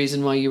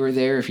reason why you were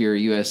there, if you're a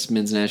U.S.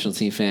 men's national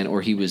team fan,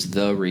 or he was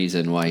the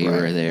reason why you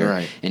were there.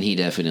 right. And he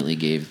definitely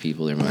gave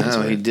people their minds.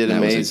 No, away. he did That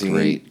amazing.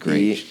 Was a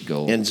great he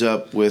goal. Ends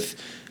up with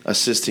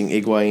assisting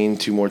Higuain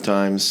 2 more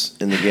times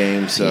in the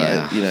game. So,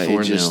 yeah,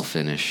 4-0 it just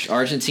finish.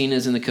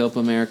 Argentina's in the Copa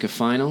America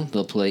final.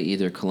 They'll play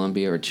either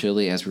Colombia or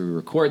Chile as we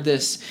record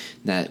this.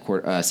 That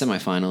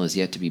semifinal is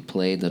yet to be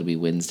played. That'll be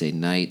Wednesday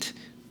night.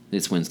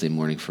 It's Wednesday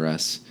morning for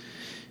us.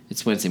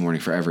 It's Wednesday morning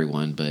for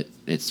everyone, but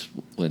it's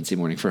Wednesday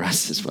morning for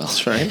us as well.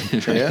 That's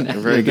right. Yeah,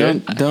 very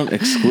good. Don't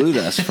exclude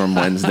us from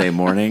Wednesday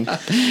morning.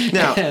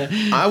 Now,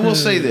 I will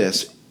say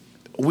this: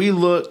 we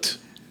looked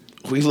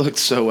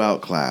so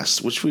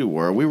outclassed, which we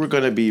were. We were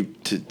going to be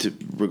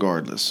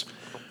regardless.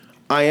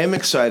 I am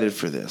excited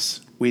for this.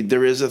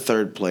 There is a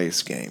 3rd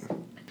place game.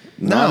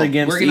 Not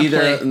against we're gonna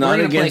either. play- Not we're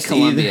gonna play against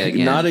Colombia either.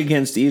 again. Not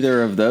against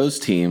either of those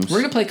teams. We're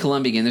going to play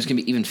Colombia again. There's going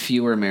to be even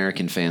fewer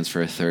American fans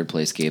for a 3rd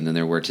place game than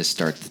there were to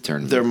start the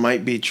tournament. There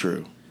might be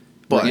true,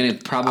 We're but gonna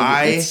probably-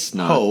 I it's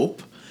not.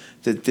 hope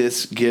that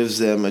this gives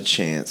them a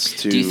chance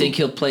to. Do you think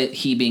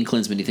he being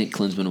Klinsmann, do you think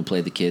Klinsmann will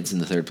play the kids in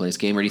the 3rd place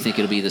game, or do you think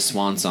it'll be the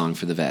swan song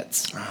for the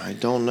vets? I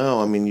don't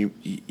know. I mean, you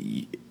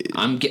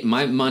I'm getting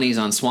my money's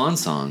on swan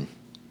song.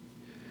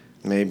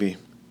 maybe.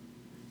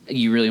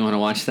 You really want to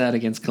watch that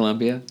against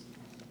Colombia?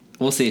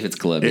 We'll see if it's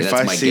Colombia. If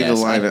That's I my see guess.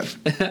 the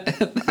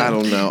lineup, I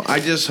don't know.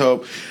 I just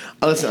hope.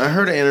 Listen, I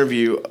heard an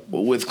interview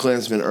with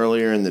Klinsmann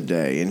earlier in the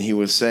day, and he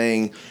was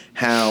saying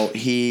how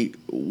he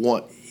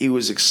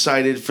was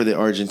excited for the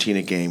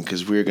Argentina game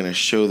because we were going to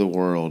show the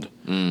world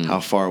how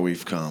far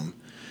we've come.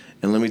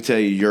 And let me tell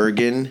you,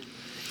 Jurgen,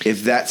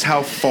 if that's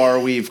how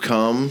far we've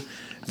come,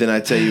 then I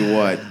tell you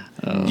what,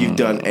 you've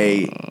done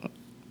a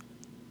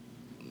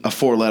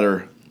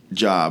 4-letter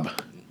job.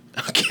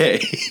 Okay,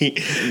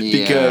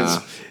 because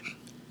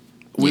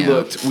we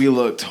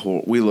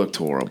looked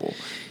horrible.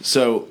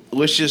 So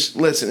let's just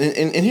listen.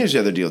 And here's the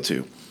other deal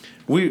too.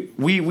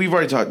 we've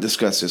already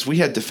discussed this. We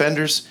have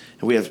defenders,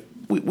 and we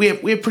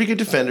have pretty good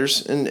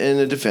defenders in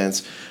the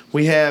defense.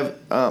 We have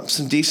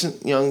some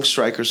decent young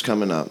strikers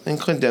coming up, and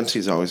Clint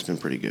Dempsey's always been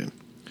pretty good.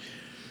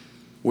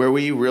 Where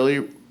we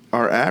really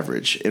are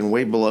average and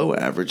way below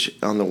average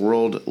on the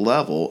world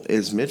level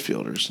is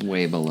midfielders.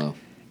 Way below.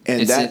 And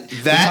we that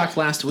talked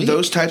last week.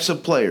 Those types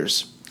of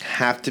players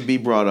have to be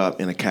brought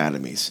up in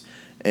academies.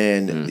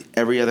 And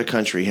every other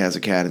country has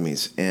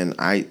academies. And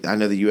I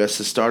know the U.S.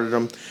 has started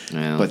them,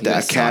 but the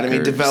academy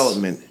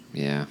development,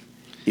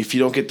 if you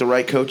don't get the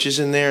right coaches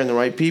in there and the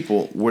right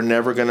people, we are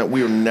never gonna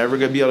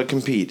be able to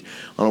compete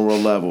on a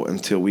world level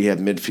until we have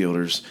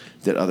midfielders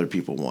that other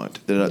people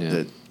want.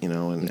 That you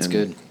know, and it's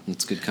good.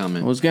 It's a good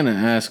comment. I was gonna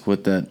ask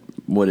what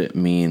it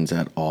means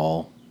at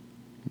all,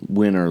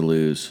 win or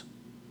lose.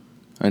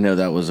 I know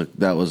that was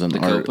an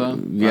article.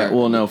 Yeah,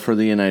 well, no, for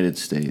the United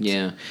States.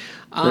 Yeah.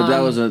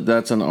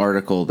 That's an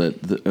article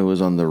that it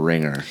was on the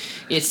Ringer.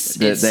 They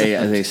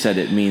said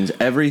it means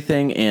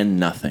everything and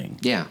nothing.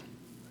 Yeah.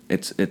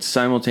 It's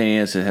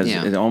simultaneous.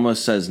 It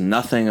almost says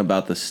nothing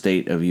about the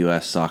state of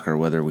U.S. soccer,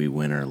 whether we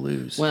win or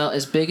lose. Well,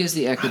 as big as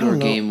the Ecuador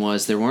game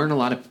was, there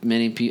weren't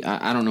many people.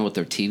 I don't know what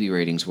their TV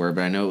ratings were,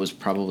 but I know it was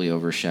probably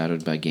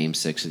overshadowed by Game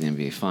 6 of the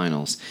NBA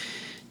Finals.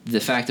 The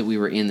fact that we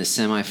were in the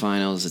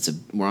semifinals,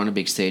 we're on a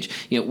big stage.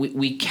 You know,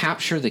 we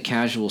capture the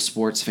casual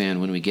sports fan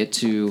when we get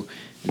to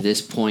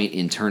this point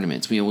in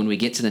tournaments. You know, when we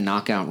get to the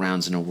knockout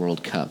rounds in a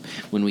World Cup,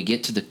 when we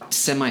get to the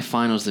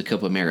semifinals of the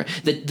Copa America,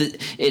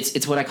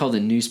 it's what I call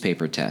the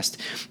newspaper test.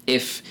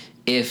 If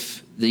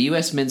the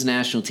U.S. men's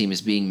national team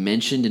is being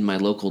mentioned in my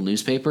local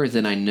newspaper,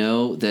 then I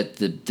know that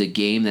the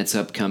game that's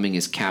upcoming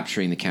is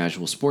capturing the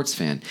casual sports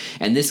fan.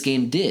 And this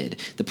game did.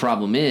 The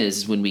problem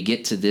is when we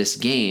get to this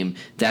game,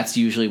 that's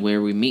usually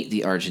where we meet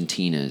the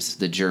Argentinas,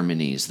 the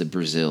Germanys, the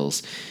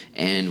Brazils,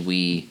 and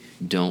we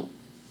don't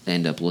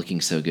end up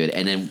looking so good.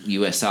 And then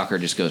U.S. soccer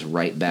just goes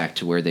right back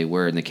to where they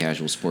were in the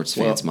casual sports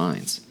fans'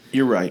 minds.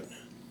 You're right.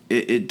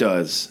 It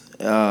does.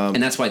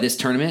 And that's why this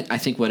tournament, I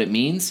think what it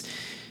means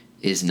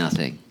is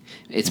nothing.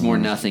 It's more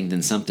nothing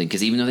than something.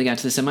 Because even though they got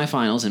to the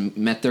semifinals and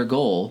met their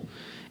goal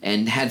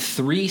and had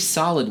 3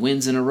 solid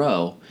wins in a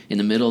row in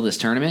the middle of this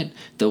tournament,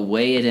 the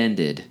way it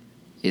ended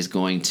is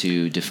going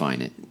to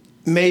define it.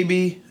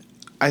 Maybe.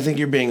 I think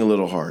you're being a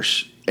little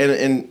harsh.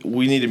 And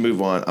we need to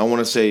move on. I want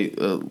to say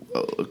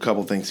a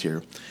couple things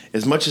here.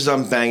 As much as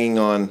I'm banging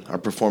on our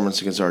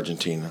performance against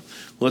Argentina,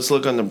 let's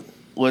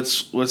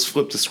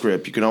flip the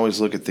script. You can always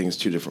look at things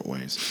 2 different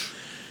ways.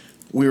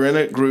 We were in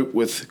a group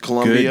with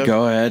Colombia. Good,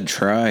 go ahead,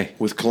 try.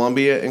 With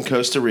Colombia and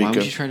Costa Rica. Why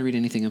would you try to read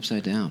anything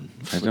upside down?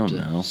 I don't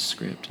know.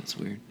 Script. It's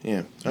weird.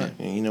 Yeah. All right.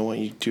 You know what?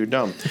 You 2 are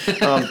dumb.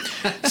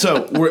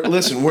 So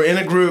we're in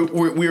a group.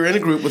 We were in a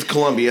group with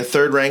Colombia,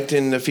 3rd ranked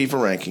in the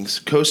FIFA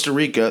rankings. Costa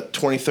Rica,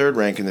 23rd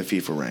ranked in the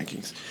FIFA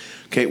rankings.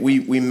 Okay,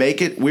 we make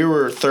it. We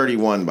were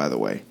 31, by the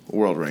way,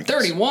 world rankings.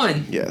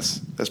 31. Yes,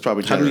 that's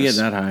probably generous. How do we get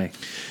that high?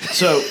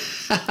 So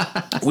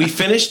we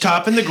finished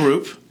top in the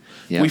group.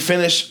 Yeah. We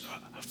finished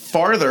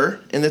farther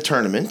in the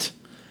tournament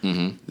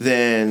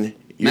than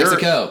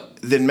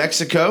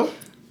Mexico.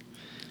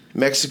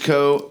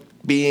 Mexico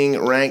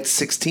being ranked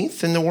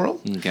 16th in the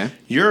world. Okay.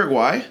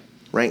 Uruguay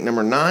ranked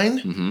number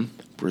 9.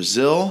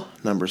 Brazil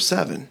number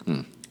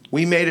 7.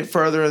 We made it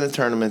further in the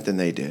tournament than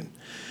they did.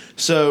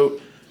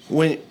 So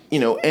when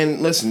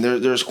and listen,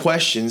 there's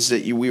questions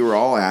that we were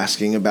all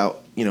asking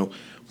about. One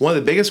of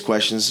the biggest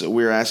questions that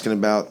we were asking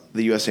about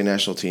the USA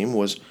national team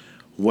was,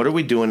 what are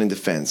we doing in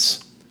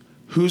defense?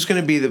 Who's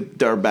going to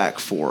be our back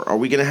 4? Are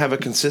we going to have a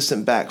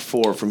consistent back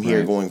 4 from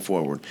here going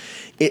forward?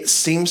 It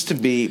seems to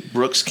be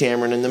Brooks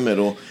Cameron in the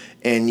middle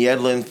and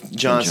Yedlin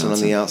Johnson on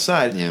the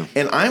outside,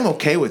 and I'm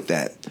okay with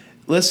that.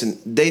 Listen,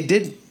 they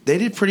did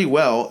pretty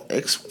well,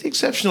 with the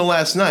exception of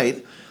last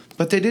night,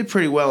 but they did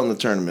pretty well in the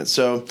tournament.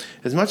 So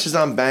as much as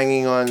I'm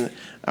banging on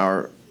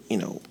our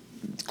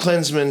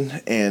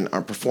Klinsmann and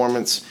our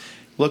performance,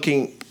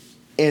 looking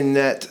in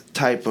that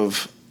type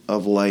of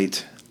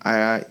light,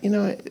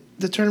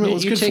 the tournament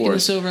was good for us. You're taking the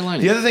silver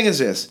lining. The other thing is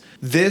this.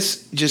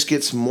 This just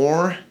gets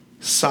more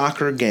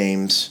soccer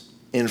games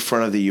in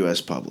front of the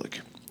U.S.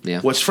 public. Yeah.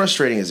 What's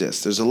frustrating is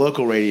this. There's a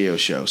local radio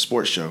show,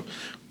 sports show,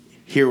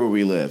 here where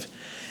we live,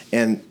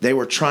 and they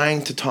were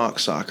trying to talk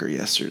soccer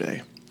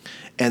yesterday.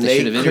 And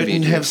they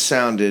couldn't have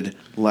sounded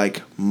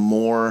like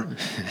more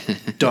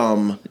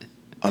dumb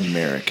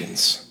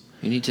Americans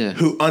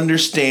who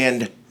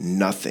understand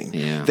nothing.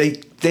 Yeah.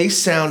 They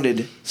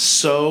sounded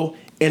so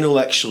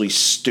intellectually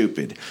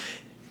stupid.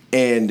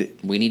 And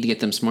we need to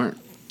get them smart.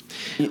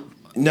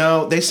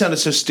 No, they sounded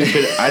so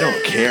stupid. I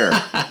don't care.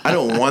 I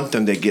don't want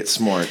them to get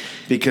smart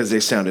because they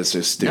sounded so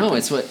stupid. No,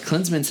 it's what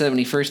Klinsmann said when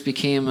he first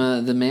became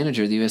the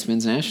manager of the U.S.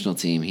 men's national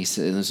team. He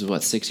said, this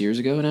is 6 years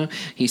ago now?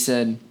 He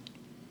said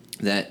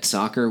that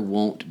soccer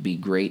won't be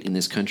great in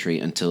this country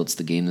until it's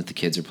the game that the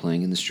kids are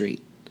playing in the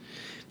street.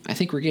 I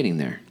think we're getting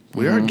there.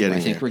 We are getting there. I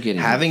think we're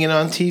getting having it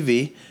on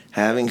TV,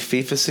 having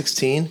FIFA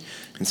 16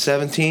 and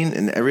 17,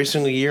 and every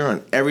single year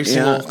on every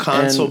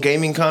single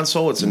gaming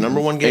console. It's the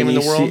number one game in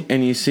the world.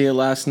 And you see it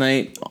last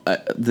night.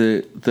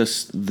 The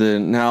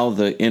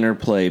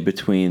interplay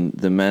between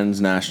the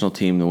men's national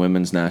team, the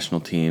women's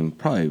national team.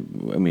 Probably,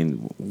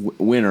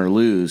 win or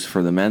lose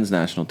for the men's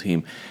national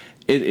team.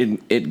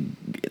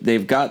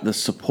 They've got the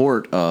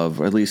support of,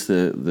 or at least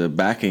the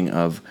backing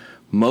of,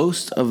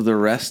 most of the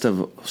rest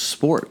of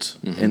sports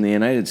in the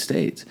United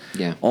States.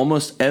 Yeah.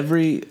 Almost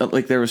every,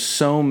 there were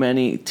so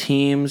many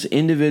teams,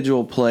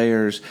 individual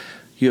players.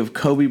 You have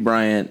Kobe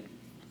Bryant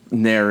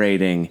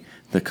narrating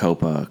the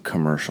Copa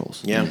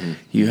commercials. Yeah.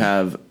 You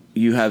have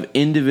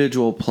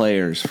individual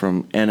players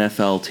from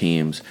NFL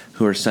teams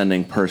who are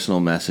sending personal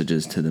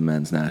messages to the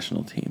men's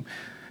national team.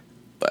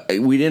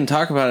 We didn't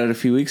talk about it a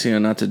few weeks ago,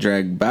 not to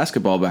drag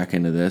basketball back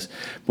into this,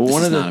 but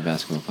this is not a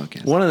basketball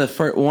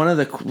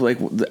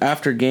podcast.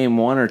 After game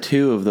 1 or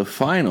 2 of the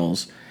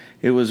finals,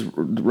 it was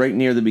right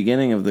near the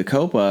beginning of the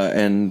Copa,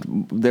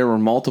 and there were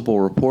multiple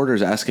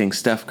reporters asking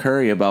Steph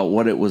Curry about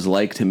what it was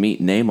like to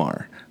meet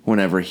Neymar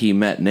whenever he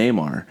met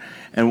Neymar,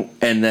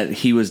 and that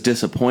he was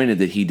disappointed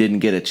that he didn't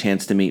get a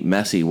chance to meet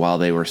Messi while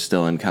they were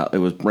still in. It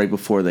was right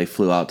before they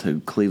flew out to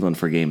Cleveland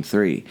for Game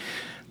 3.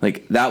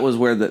 That was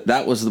where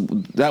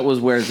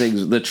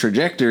the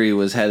trajectory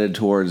was headed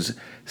towards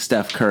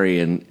Steph Curry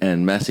and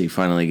Messi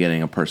finally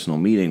getting a personal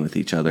meeting with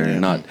each other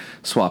and not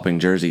swapping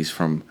jerseys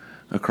from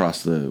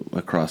across the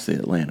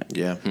Atlantic.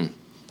 Yeah.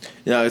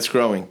 No, it's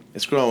growing.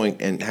 It's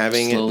growing, and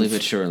having slowly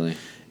but surely.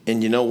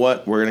 And you know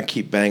what? We're gonna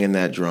keep banging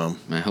that drum.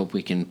 I hope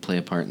we can play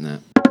a part in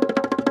that.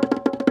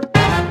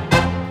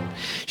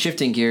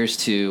 Shifting gears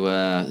to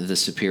the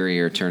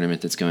Superior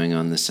tournament that's going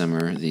on this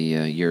summer, the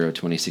Euro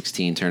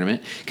 2016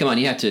 tournament. Come on,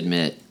 you have to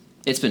admit,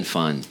 it's been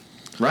fun,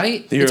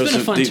 right? It's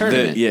been a fun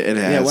tournament. Yeah, it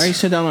has. Yeah, why are you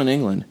so down on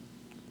England?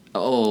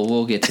 Oh,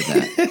 we'll get to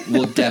that.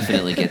 We'll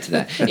definitely get to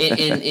that.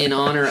 In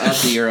honor of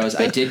the Euros,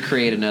 I did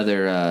create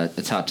another a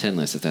top 10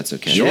 list, if that's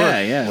okay. Sure.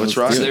 Yeah. Let's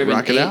rock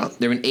it out.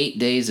 There have been 8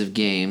 days of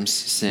games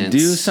since... Do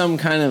some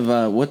kind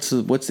of... what's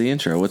the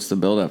intro? What's the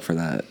build-up for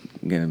that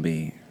going to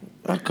be?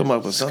 I'll come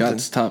up with something.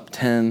 Scott's top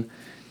 10...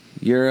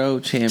 Euro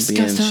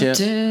Championship. Scott's top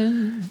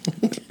 10.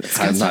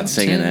 I'm not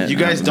singing it. You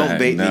guys don't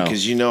bait me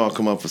because you know I'll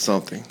come up with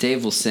something.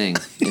 Dave will sing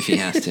if he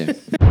has to.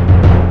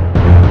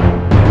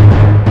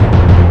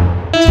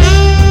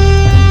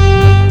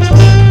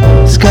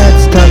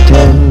 Scott's top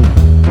 10.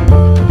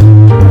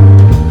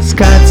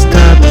 Scott's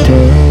top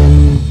 10.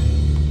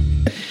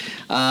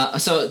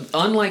 So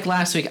unlike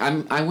last week,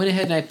 I went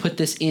ahead and I put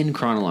this in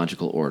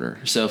chronological order.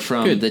 So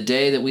from the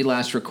day that we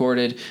last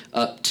recorded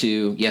up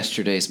to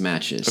yesterday's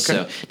matches.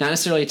 Okay. So not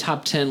necessarily a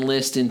top 10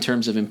 list in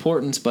terms of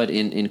importance, but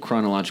in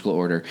chronological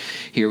order.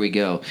 Here we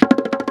go.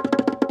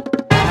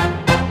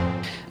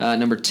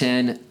 Number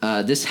 10,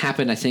 this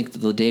happened, I think,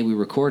 the day we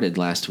recorded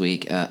last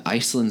week.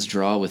 Iceland's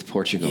draw with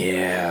Portugal.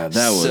 Yeah,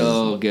 that was...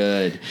 so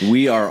good.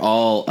 We are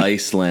all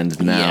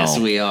Iceland now. Yes,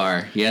 we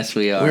are. Yes,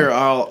 we are. We're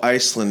all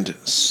Iceland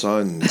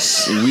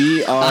sons.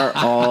 We are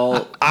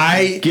all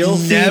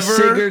Gylfi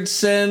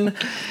Sigurdsson,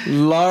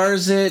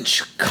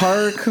 Lars-Ich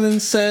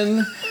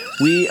Karlsson.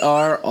 We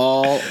are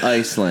all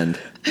Iceland.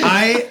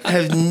 I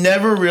have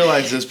never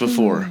realized this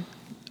before,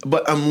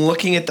 but I'm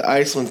looking at the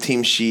Iceland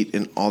team sheet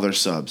and all their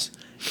subs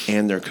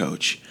and their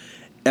coach.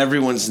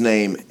 Everyone's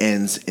name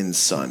ends in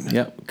son.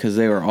 Yep, because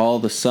they were all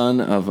the son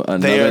of another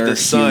they are the human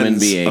sons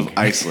being of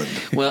Iceland.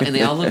 Well, and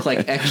they all look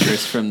like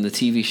extras from the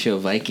TV show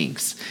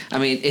Vikings. I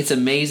mean, it's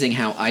amazing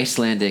how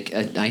Icelandic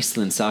an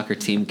Iceland soccer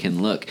team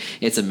can look.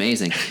 It's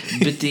amazing.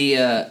 But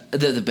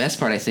the best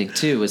part, I think,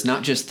 too, was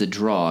not just the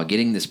draw,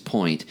 getting this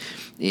point.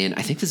 And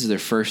I think this is their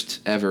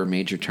first ever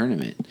major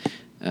tournament.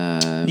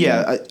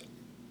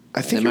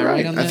 I think you're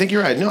right. I think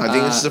you're right. No, I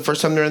think this is the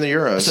first time they're in the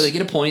Euros. So they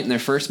get a point in their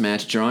first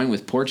match, drawing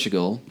with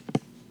Portugal.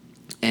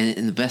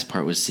 And the best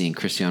part was seeing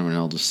Cristiano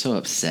Ronaldo so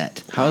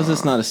upset. How is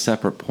this not a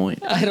separate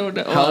point? I don't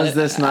know. How is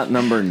this not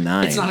number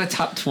 9? It's not a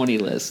top 20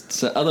 list,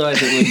 so otherwise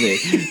it would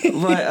be.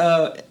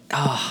 But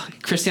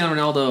Cristiano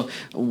Ronaldo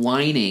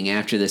whining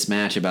after this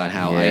match about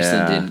how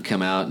Iceland didn't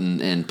come out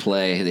and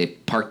play. They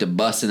parked a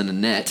bus in the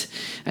net,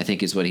 I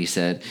think is what he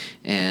said.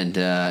 And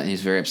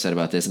he's very upset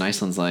about this. And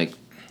Iceland's like,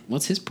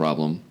 what's his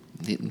problem?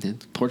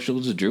 Portugal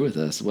just drew with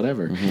us,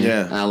 whatever. Mm-hmm.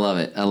 Yeah. I love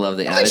it. I love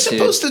the attitude. What are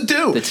they supposed to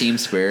do? The team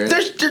spirit.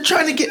 They're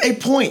trying to get a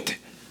point.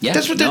 Yeah,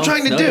 that's what they're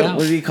trying to do. doubt.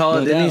 What did he call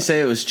it? No Didn't he doubt.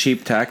 say it was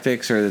cheap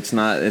tactics, or it's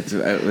not?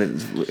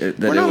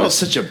 Ronaldo's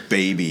such a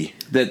baby.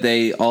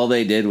 That all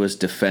they did was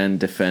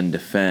defend,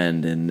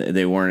 and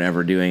they weren't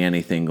ever doing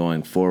anything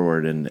going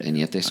forward. And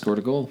yet they scored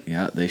a goal.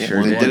 Yeah, they They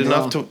sure did. did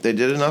enough to. They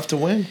did enough to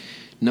win.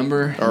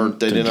 Or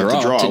they did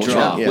enough to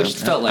draw. Which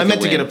felt like I meant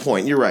a to win. get a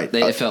point. You're right.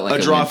 It felt like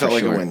a draw win felt for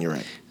like sure. a win. You're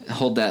right.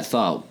 Hold that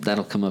thought.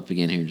 That'll come up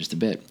again here in just a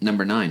bit.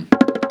 Number 9.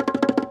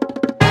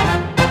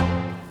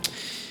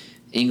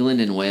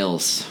 England and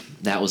Wales.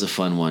 That was a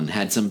fun one.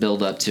 Had some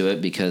build up to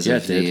it because Yeah,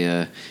 of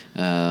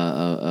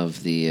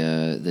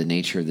the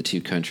nature of the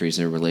two countries,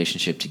 their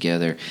relationship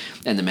together,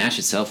 and the match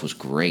itself was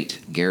great.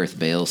 Gareth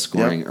Bale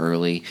scoring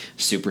early,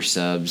 super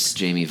subs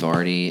Jamie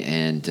Vardy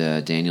and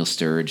Daniel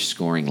Sturridge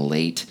scoring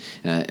late.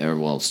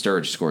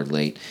 Sturridge scored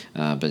late,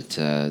 but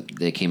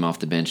they came off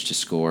the bench to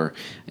score,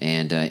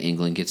 and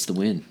England gets the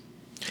win.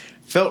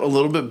 Felt a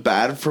little bit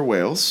bad for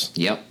Wales.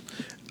 Yep.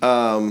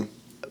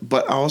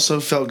 But I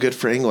also felt good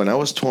for England. I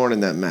was torn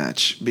in that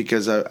match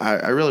because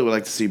I really would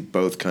like to see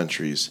both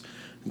countries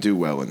do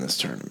well in this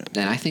tournament.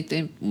 And I think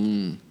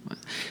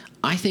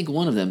I think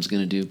one of them is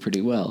going to do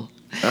pretty well.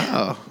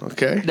 Oh,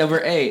 okay.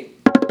 Number 8.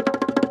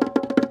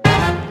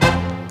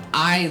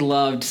 I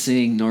loved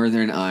seeing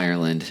Northern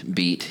Ireland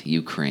beat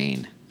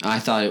Ukraine. I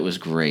thought it was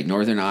great.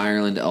 Northern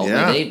Ireland,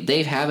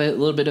 they have a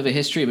little bit of a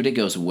history, but it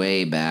goes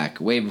way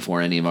back, way before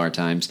any of our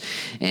times.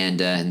 And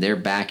they're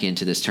back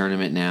into this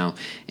tournament now,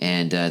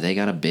 and they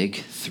got a big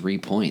 3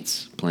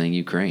 points playing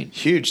Ukraine.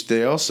 Huge.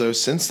 They also,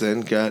 since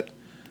then,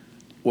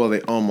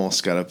 they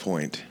almost got a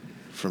point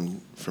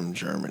from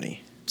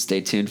Germany.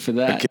 Stay tuned for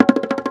that.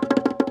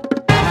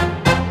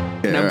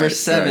 Yeah, Number right,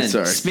 7.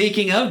 sorry.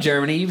 Speaking of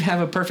Germany, you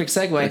have a perfect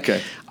segue.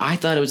 Okay. I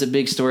thought it was a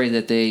big story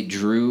that they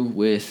drew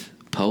with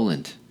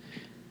Poland.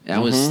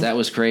 That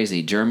was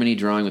crazy. Germany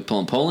drawing with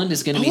Poland. Poland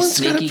is going to be Poland's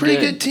sneaky got a pretty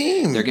good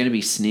team. They're going to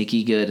be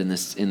sneaky good in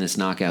this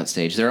knockout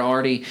stage. They're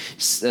already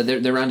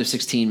their round of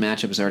 16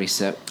 matchup is already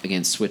set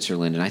against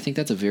Switzerland, and I think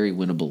that's a very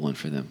winnable one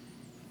for them.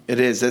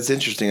 It is. That's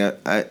interesting.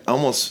 I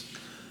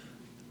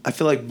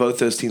feel like both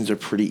those teams are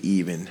pretty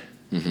even.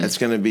 That's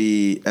going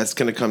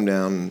to come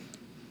down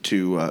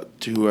to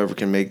whoever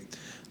can make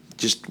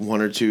just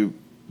one or two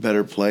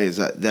better plays.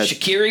 That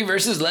Shaqiri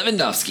versus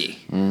Lewandowski.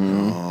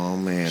 Oh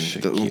man,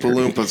 the Oompa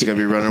Loompa's gonna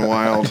be running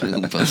wild.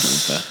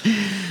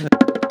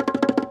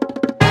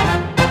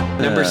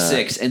 Number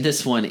 6, and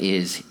this would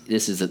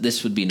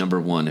be number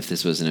 1 if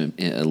this was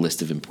a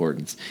list of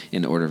importance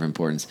in order of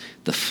importance.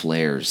 The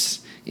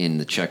flares in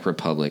the Czech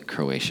Republic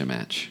Croatia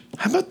match.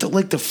 How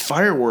about the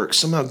fireworks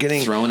somehow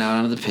getting Thrown out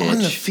onto the pitch on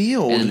the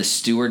field, and then the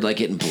steward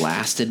getting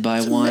blasted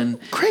by one,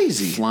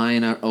 crazy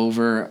flying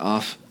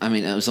off. I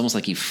mean, it was almost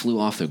like he flew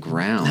off the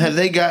ground. Have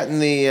they gotten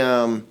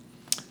the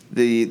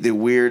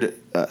weird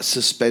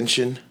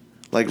suspension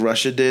like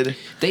Russia did?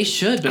 They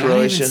should, but Croatia.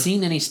 I haven't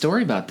seen any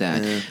story about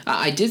that. Yeah.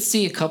 I did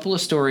see a couple of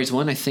stories.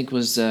 One I think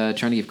was trying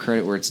to give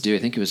credit where it's due. I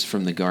think it was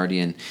from The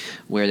Guardian,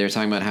 where they were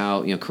talking about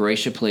how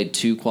Croatia played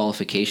 2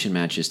 qualification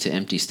matches to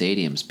empty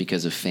stadiums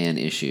because of fan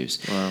issues.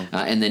 Wow.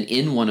 And then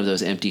in one of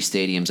those empty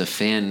stadiums, a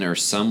fan or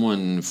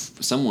someone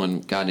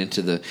got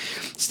into the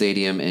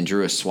stadium and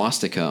drew a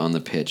swastika on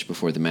the pitch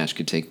before the match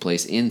could take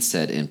place in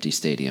said empty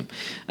stadium.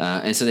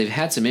 And so they've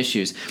had some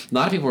issues. A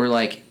lot of people were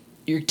like,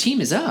 your team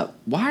is up.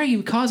 Why are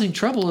you causing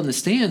trouble in the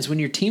stands when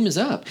your team is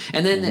up?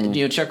 And then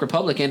Czech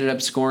Republic ended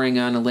up scoring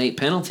on a late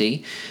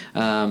penalty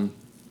to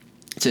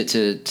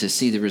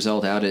see the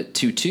result out at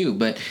 2-2.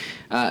 But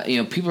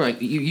people are like,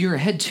 you're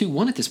ahead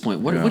 2-1 at this point.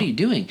 What are you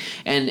doing?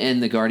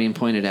 And the Guardian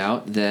pointed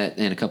out that,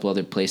 and a couple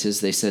other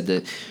places, they said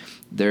that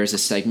there's a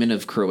segment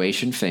of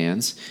Croatian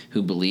fans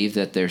who believe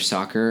that their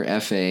soccer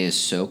FA is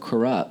so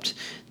corrupt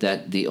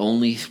that the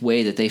only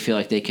way that they feel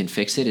like they can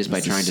fix it is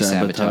by trying to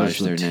sabotage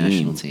their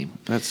national team.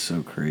 That's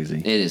so crazy.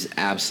 It is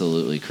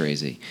absolutely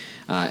crazy.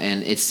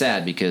 And it's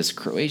sad because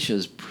Croatia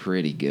is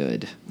pretty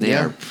good. They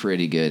are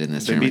pretty good in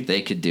this tournament.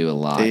 They could do a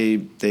lot.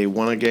 They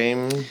won a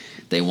game.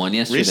 They won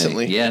yesterday.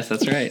 Recently. Yes,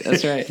 that's right.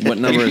 That's right. What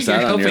number is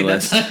that on your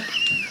list?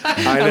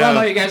 I know. love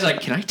how you guys are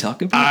like, can I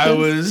talk about I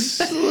this?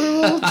 was a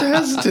little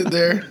hesitant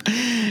there.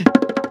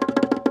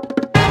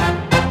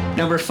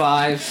 Number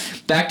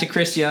 5, back to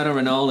Cristiano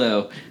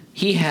Ronaldo.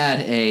 He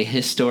had a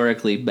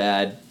historically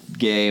bad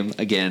game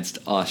against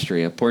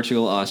Austria.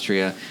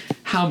 Portugal-Austria.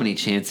 How many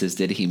chances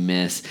did he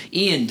miss?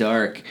 Ian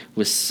Dark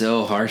was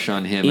so harsh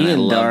on him, and I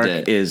loved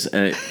it. Is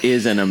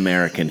an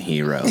American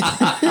hero.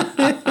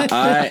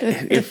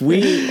 If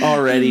we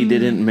already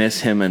didn't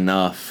miss him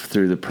enough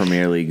through the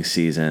Premier League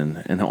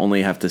season and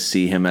only have to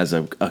see him as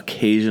an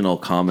occasional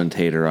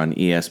commentator on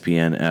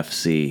ESPN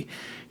FC,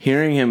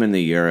 hearing him in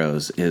the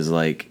Euros is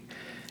like...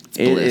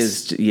 It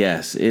is,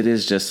 yes. It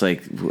is just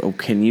like,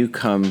 can you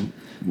come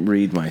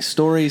read my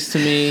stories to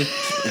me?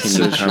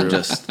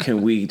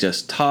 Can we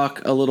just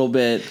talk a little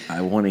bit?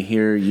 I want to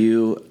hear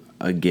you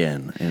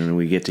again, and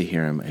we get to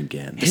hear him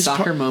again. The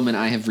soccer moment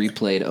I have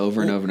replayed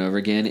over and over and over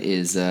again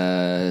is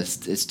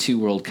it's 2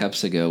 World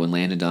Cups ago when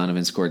Landon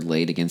Donovan scored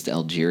late against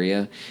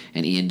Algeria,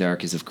 and Ian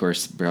Dark is, of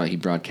course, he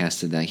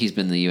broadcasted that. He's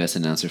been the U.S.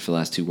 announcer for the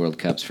last 2 World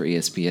Cups for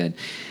ESPN,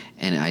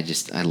 and I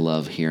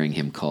love hearing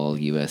him call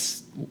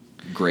U.S.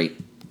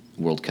 great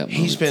World Cup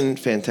moments. He's been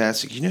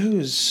fantastic. You know who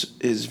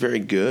is very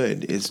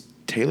good is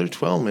Taylor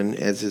Twellman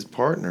as his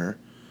partner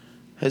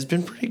has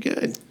been pretty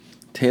good.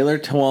 Taylor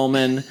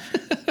Twellman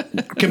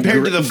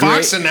compared to the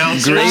Fox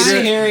announcer.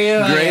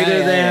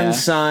 Greater than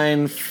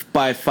sign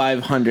by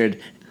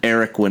 500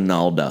 Eric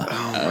Winalda.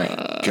 Oh my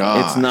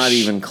god. It's not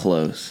even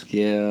close.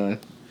 Yeah.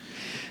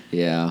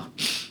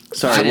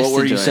 Sorry, I what just were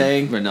you enjoyed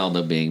saying?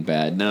 Ronaldo being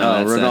bad. No,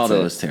 Oh, that's Ronaldo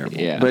it. was terrible.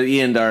 Yeah. But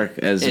Ian Dark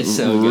as It's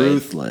so good.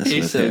 ruthless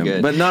He's with so him.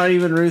 good. But not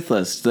even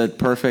ruthless. That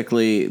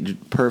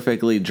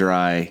perfectly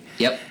dry.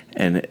 Yep.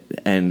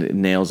 And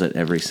nails it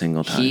every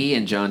single time. He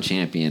and John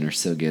Champion are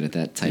so good at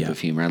that type of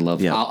humor. I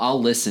love. Yeah.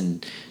 I'll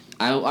listen.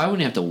 I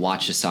wouldn't have to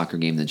watch a soccer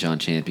game that John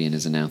Champion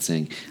is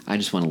announcing. I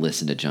just want to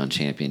listen to John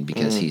Champion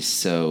because he's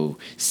so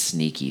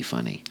sneaky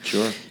funny.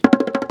 Sure.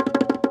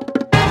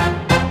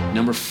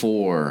 Number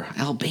 4,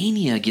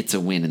 Albania gets a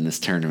win in this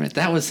tournament.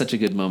 That was such a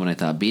good moment, I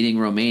thought. Beating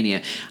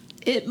Romania.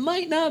 It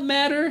might not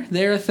matter.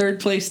 They're a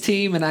third-place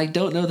team, and I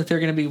don't know that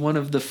they're going to be one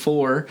of the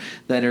 4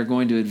 that are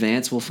going to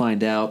advance. We'll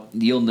find out.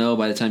 You'll know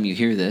by the time you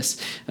hear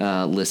this,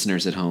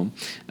 listeners at home.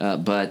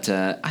 But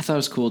I thought it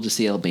was cool to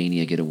see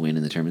Albania get a win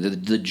in the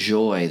tournament. The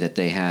joy that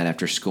they had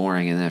after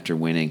scoring and after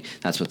winning,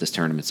 that's what this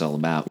tournament's all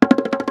about.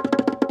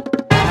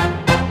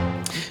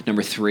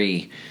 Number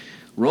 3,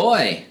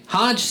 Roy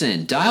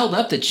Hodgson dialed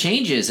up the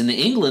changes in the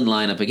England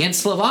lineup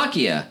against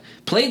Slovakia.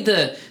 Played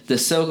the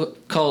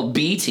so-called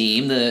B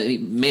team.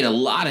 Made a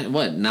lot of,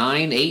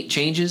 8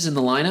 changes in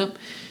the lineup?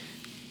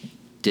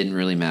 Didn't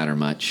really matter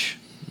much.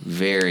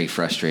 Very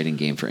frustrating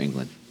game for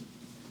England.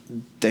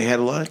 They had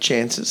a lot of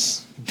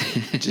chances,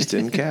 just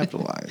didn't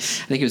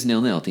capitalize. I think it was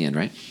 0-0 at the end,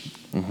 right?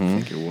 I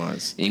think it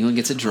was. England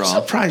gets a draw.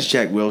 I'm surprised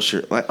Jack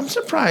Wilshere. I'm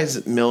surprised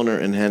that Milner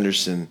and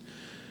Henderson,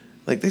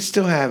 they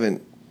still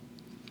haven't.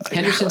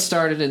 Henderson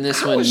started in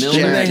this how one. is Milner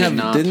Jack- did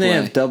not Didn't play.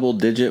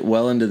 they have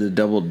well into the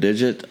double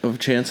digit of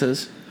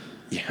chances?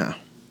 Yeah.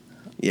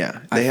 They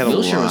had a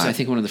Wilshere lot. was, I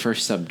think, one of the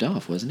first subbed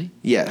off, wasn't he?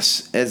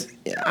 Yes.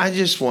 I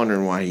just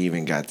wondering why he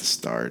even got the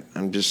start. I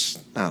don't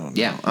know.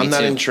 Yeah, I'm me not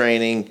too. in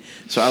training,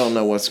 so I don't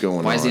know what's going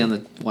on. Why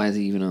is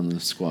he even on the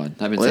squad?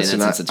 I've been Listen, saying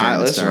that since the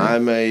tournament started.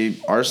 I'm a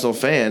Arsenal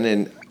fan,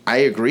 and I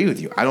agree with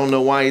you. I don't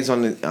know why he's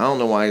on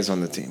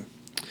the team.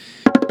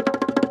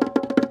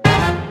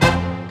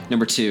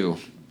 Number 2.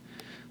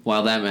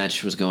 While that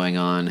match was going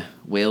on,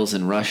 Wales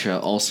and Russia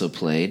also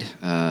played,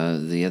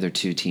 the other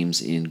 2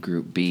 teams in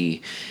Group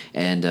B.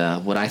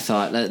 And what I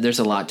thought, there's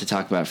a lot to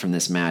talk about from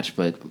this match,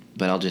 but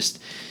I'll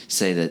just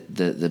say that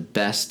the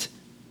best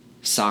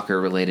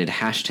soccer-related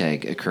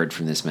hashtag occurred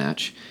from this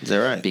match. Is that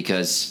right?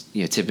 Because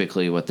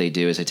typically what they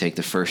do is they take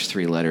the first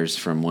 3 letters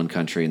from one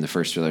country and the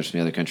first 3 letters from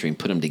the other country and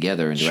put them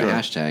together into Sure. a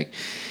hashtag.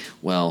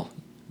 Well,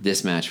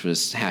 this match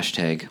was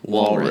hashtag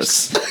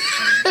walrus.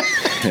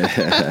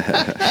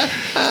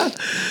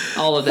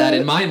 All of that,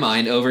 in my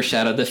mind,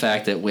 overshadowed the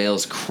fact that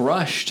Wales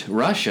crushed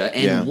Russia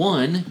and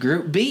won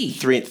Group B.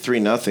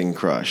 3-0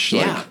 crush.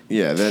 Yeah.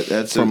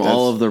 That's From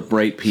all of the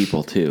right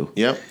people, too.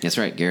 Yep. That's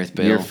right, Gareth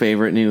Bale. Your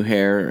favorite new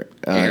hair,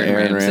 Aaron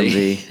Aaron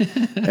Ramsey.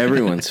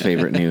 Everyone's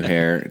favorite new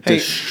hair. Hey,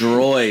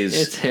 destroys.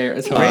 It's hair.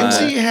 It's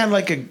Ramsey had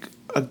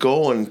a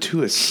goal and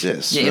 2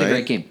 assists. Yeah, he had a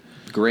right? great game.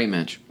 Great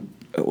match.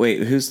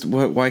 Wait,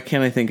 why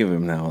can't I think of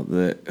him now?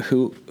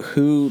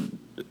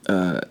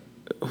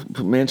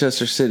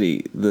 Manchester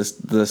City, the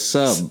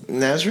sub.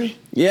 Nasri?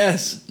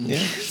 Yes. Yeah.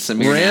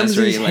 Samir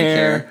Ramsey's Nasri,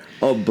 hair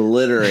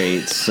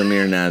obliterates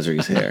Samir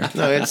Nasri's hair.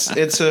 No,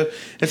 it's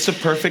a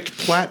perfect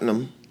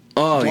platinum.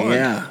 Oh blonde.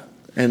 yeah,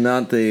 and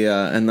not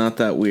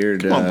that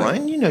weird Come on,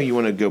 Brian. You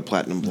want to go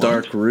platinum blonde.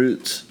 dark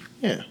roots.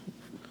 Yeah.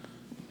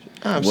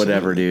 Absolutely.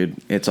 Whatever, dude.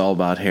 It's all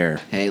about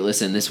hair. Hey,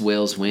 listen, this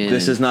Wales win.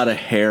 This is not a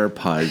hair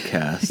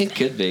podcast. It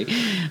could be.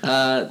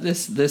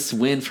 This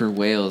win for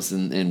Wales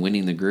and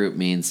winning the group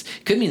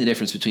could mean the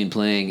difference between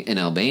playing in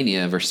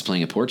Albania versus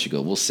playing in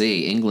Portugal. We'll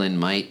see. England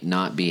might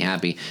not be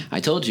happy.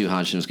 I told you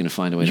Hodgson was going to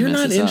find a way You're to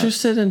mess not this up.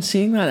 interested in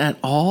seeing that at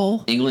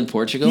all? England,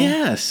 Portugal?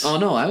 Yes. Oh,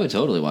 no, I would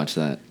totally watch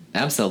that.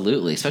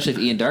 Absolutely. Especially if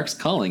Ian Dark's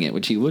calling it,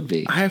 which he would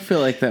be. I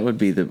feel like that would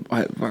be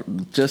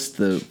just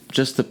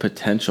the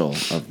potential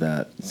of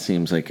that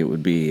seems like it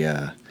would be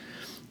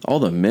all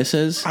the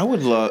misses. I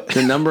would love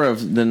the number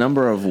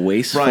of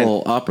wasteful Brian,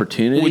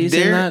 opportunities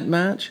in that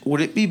match.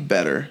 Would it be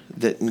better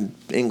that in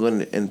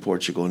England and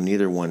Portugal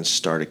neither one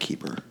start a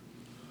keeper?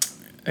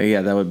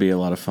 Yeah, that would be a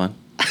lot of fun.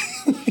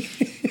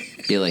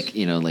 Be like,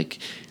 like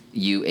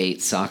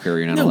U8 soccer,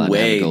 you're not No allowed way.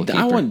 to have a goalkeeper.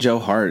 I want Joe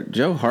Hart.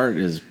 Joe Hart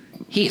is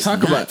He's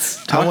talk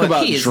nuts.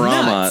 about He is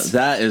drama. nuts.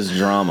 That is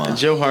drama.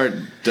 Joe Hart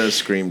does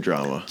scream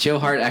drama. Joe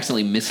Hart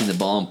accidentally missing the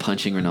ball and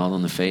punching Ronaldo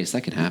in the face.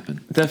 That could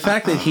happen. The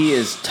fact that he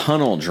is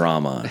tunnel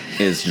drama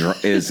is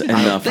enough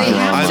They drama.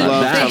 have to-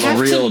 That's they have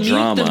real to mute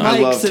drama. the I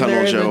mics love and Tunnel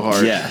they're in Joe the-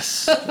 Hart.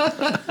 Yes.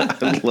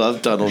 I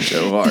love Tunnel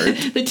Joe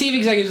Hart. The team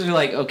executives are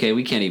like, okay,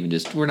 we're not even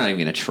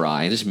going to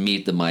try. Just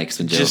mute the mics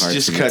when Joe Hart's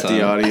Just in cut the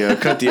tunnel. audio.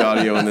 Cut the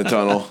audio in the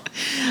tunnel.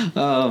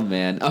 Oh,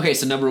 man. Okay,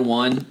 so number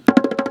 1.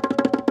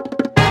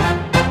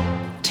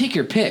 Take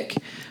your pick.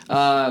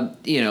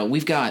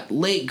 We've got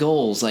late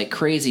goals like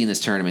crazy in this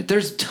tournament.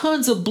 There's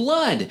tons of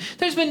blood.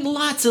 There's been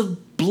lots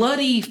of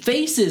bloody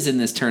faces in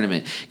this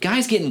tournament.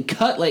 Guys getting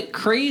cut like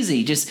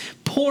crazy, just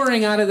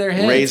pouring out of their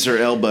heads. Razor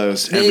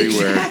elbows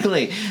everywhere.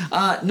 Exactly.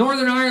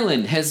 Northern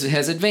Ireland has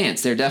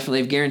advanced.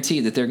 They've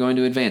guaranteed that they're going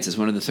to advance as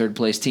one of the third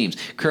place teams.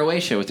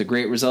 Croatia with a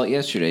great result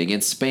yesterday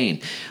against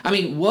Spain. I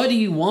mean, what do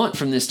you want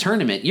from this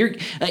tournament?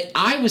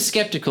 I was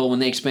skeptical when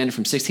they expanded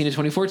from 16 to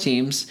 24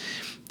 teams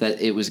that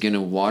it was going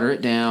to water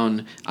it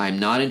down. I'm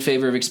not in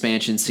favor of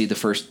expansion. See the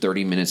first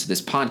 30 minutes of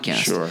this podcast.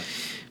 Sure.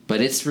 But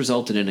it's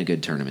resulted in a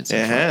good tournament so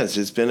It far. has.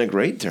 It's been a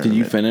great tournament. Did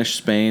you finish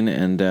Spain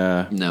and?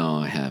 No,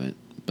 I haven't.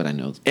 But I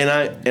know And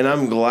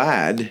I'm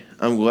glad.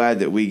 I'm glad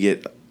that we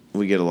get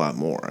a lot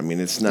more. I mean,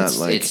 it's not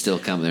like it's still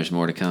coming. There's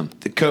more to come.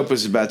 the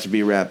Copa's about to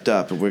be wrapped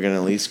up, and we're going to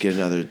at least get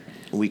another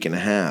week and a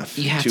half.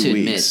 You have 2 to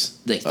weeks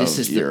admit, like, this of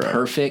is Euro. the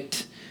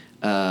perfect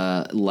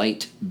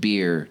light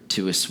beer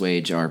to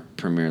assuage our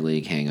Premier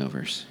League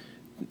hangovers,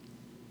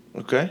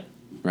 Okay.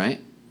 right?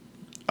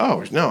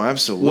 Oh no,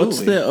 absolutely. What's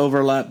the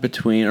overlap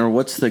between, or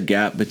what's the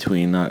gap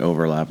between? Not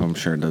overlap. I'm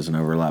sure it doesn't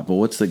overlap. But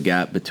what's the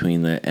gap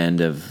between the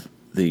end of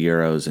the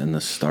Euros and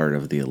the start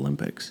of the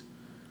Olympics?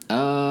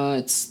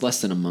 It's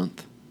less than a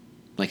month,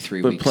 like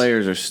 3 But weeks.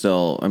 players are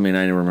still. I mean,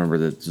 I remember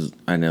that.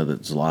 I know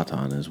that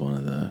Zlatan is one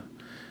of the.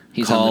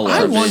 He's Call on up.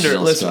 the I wonder.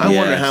 provisional Listen, squad. I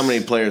wonder Yes. how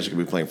many players are going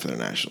to be playing for their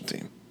national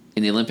team.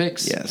 In the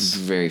Olympics. Yes.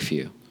 Very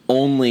few.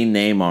 Only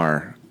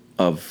Neymar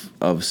of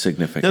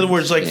significance. In other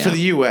words, like for Yeah.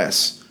 the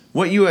U.S.,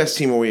 what U.S.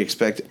 team are we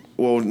expecting?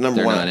 Well, number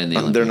They're one, not in the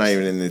they're not Olympics.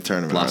 even in the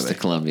tournament. Lost are to they?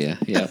 Colombia.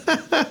 Yep.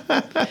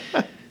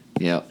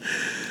 Yep.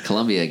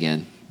 Colombia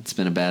again. It's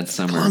been a bad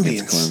summer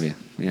against Colombians.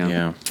 Colombia.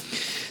 yeah.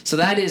 So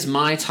that is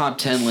my top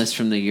 10 list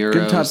from the Euros.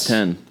 Good top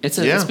 10. It's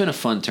Yeah. been a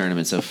fun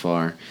tournament so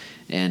far,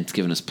 and it's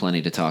given us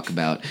plenty to talk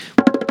about.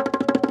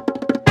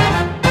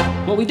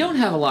 What we don't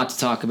have a lot to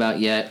talk about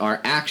yet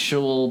are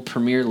actual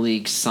Premier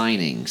League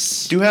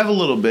signings. Do have a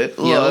little bit.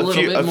 Yeah, a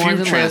little bit a more few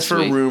than transfer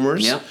last week.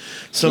 rumors. Yep.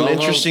 Some Well,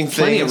 interesting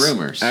plenty things. of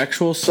rumors.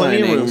 Actual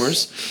Plenty signings. of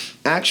rumors.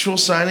 Actual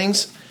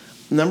signings.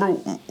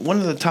 One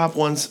of the top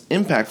ones,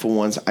 impactful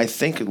ones, I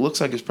think it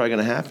looks like it's probably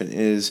going to happen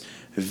is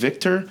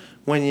Victor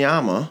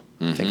Wanyama.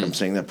 I think I'm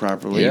saying that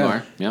properly. Yeah, you Yeah.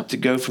 are. Yep. To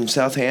go from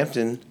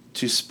Southampton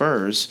to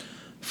Spurs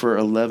for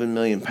 £11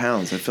 million.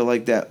 I feel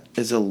like that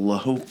is a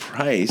low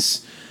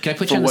price. Can I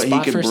put for you on the what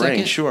spot he for could a bring.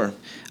 second? Sure.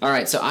 All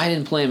right, so I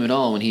didn't play him at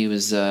all when he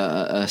was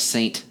a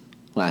Saint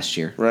last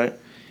year Right.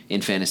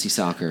 in fantasy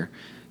soccer.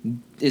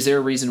 Is there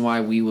a reason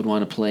why we would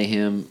want to play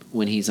him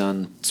when he's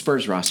on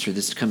Spurs roster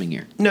this coming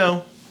year?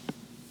 No,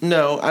 I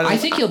don't. I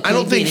think he'll I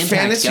don't be an think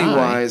impact fantasy guy.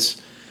 wise,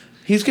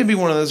 he's going to be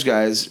one of those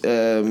guys.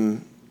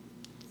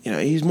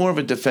 He's more of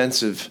a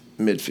defensive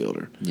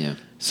midfielder. Yeah.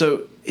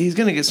 So he's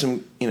going to get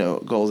some,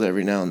 goals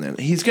every now and then.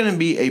 He's going to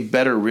be a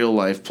better real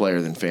life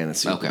player than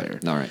fantasy Okay. player.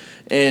 All right.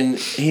 And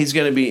he's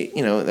going to be,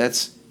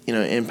 that's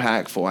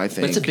impactful. I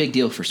think But it's a big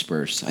deal for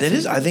Spurs. It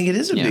is. I think it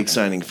is a Yeah. big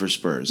signing for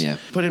Spurs. Yeah.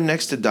 Put him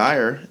next to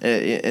Dyer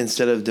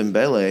instead of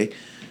Dembele.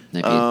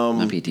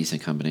 Might be a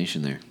decent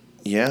combination there.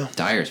 Yeah.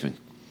 Dyer's been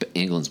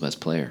England's best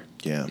player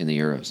Yeah. in the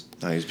Euros.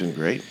 He's been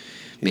great.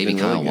 He's Maybe been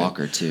Kyle really good.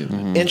 Walker, too.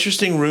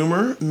 Interesting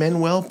rumor: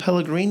 Manuel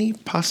Pellegrini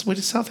possibly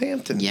to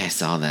Southampton. Yeah, I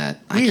saw that.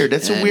 Weird.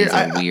 That's a That weird- is a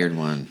I- weird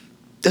one.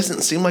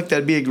 Doesn't seem like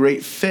that'd be a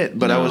great fit,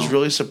 but I No. was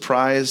really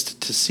surprised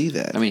to see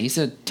that. I mean, he's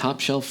a top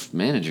shelf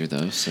manager,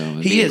 though, so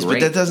it'd he be is, great.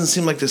 but that doesn't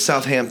seem like the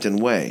Southampton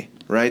way,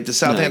 right? The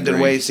Southampton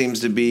agree. way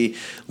seems to be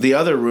the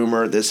other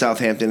rumor that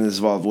Southampton is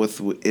involved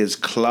with is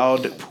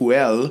Claude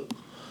Puel.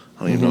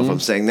 I don't even know if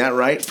I'm saying that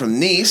right. From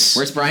Nice.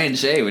 Where's Brian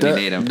Shea when you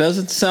need him?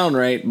 Doesn't sound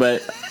right,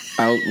 but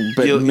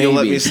but You'll maybe.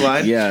 let me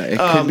slide? Yeah, it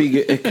could be.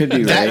 It could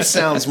be That right.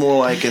 sounds more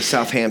like a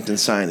Southampton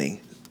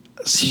signing.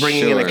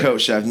 Bringing in a Sure.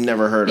 coach that I've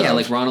never heard Yeah, of.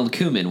 like Ronald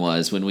Koeman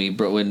was when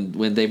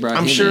they brought him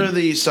I'm sure in.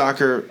 the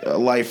soccer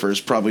lifers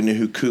probably knew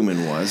who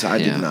Koeman was. I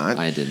Yeah, did not.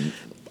 I didn't.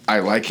 I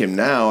like him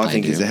now. I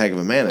think he's do. a heck of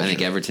a manager. I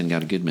think Everton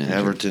got a good manager.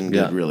 Everton did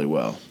Yeah. really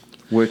well.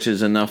 Which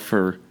is enough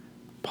for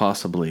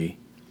possibly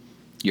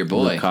Your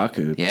boy.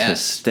 Lukaku to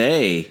Yes.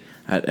 stay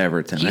at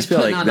Everton. He's I feel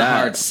putting like on that. a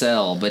hard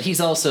sell, but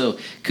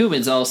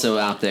Koeman's also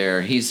out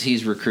there.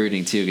 He's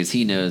recruiting too because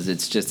he knows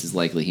it's just as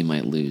likely he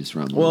might lose.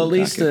 Romelu Well, at Lukaku.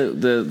 least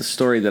the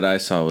story that I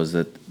saw was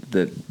that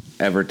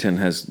Everton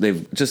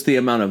they've just the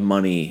amount of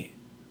money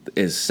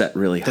is set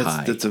really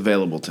high. That's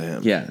available to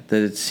him. Yeah,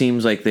 that it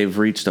seems like they've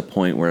reached a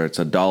point where it's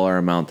a dollar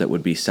amount that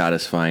would be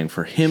satisfying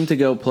for him to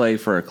go play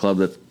for a club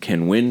that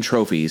can win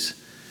trophies,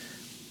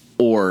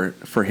 or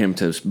for him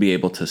to be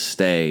able to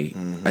stay.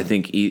 I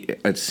think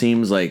it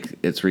seems like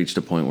it's reached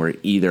a point where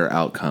either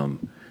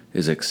outcome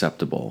is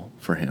acceptable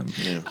for him.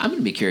 I'm going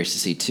to be curious to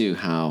see too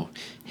how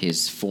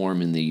his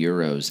form in the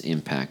Euros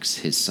impacts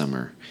his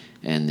summer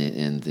and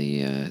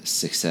the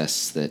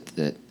success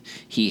that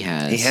he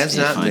has. He has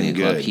in not finding been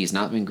a club. good. He's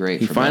not been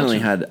great. He for finally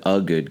Belgium. had a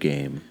good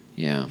game.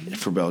 Yeah.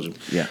 For Belgium.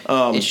 Yeah.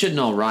 It shouldn't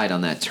all ride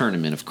on that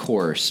tournament, of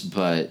course,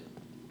 but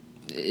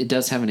it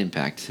does have an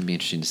impact. It'd be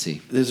interesting to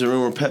see. There's a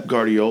rumor Pep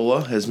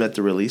Guardiola has met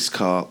the release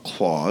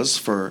clause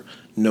for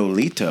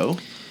Nolito,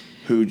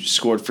 who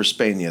scored for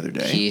Spain the other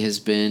day. He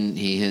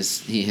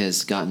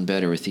has gotten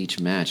better with each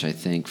match, I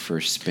think, for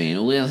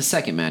Spain. Well, the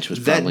second match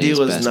was That probably deal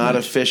his is best not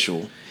match.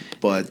 official,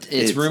 but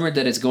It's rumored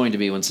that it's going to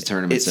be once the It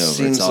tournament's over.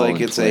 seems it's all like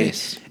in it's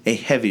place. a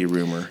heavy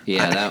rumor.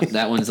 Yeah,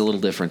 that one's a little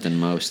different than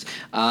most.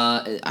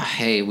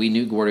 Hey, we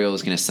knew Guardiola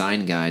was going to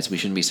sign guys. We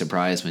shouldn't be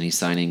surprised when he's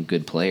signing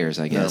good players,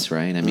 I guess,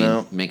 right? I mean,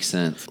 No. makes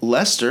sense.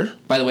 Leicester.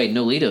 By the way,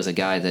 Nolito's a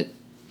guy that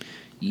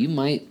you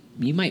might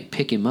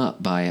pick him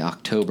up by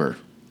October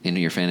in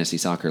your fantasy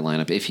soccer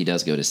lineup if he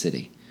does go to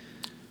City.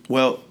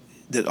 Well,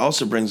 that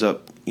also brings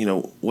up,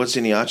 what's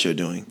Iniacho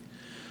doing?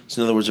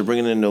 So in other words, they're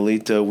bringing in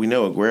Nolito. We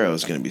know Aguero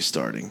is going to be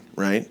starting,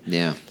 right?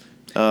 Yeah.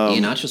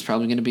 Iheanacho's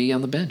probably going to be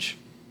on the bench,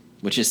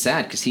 which is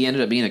sad because he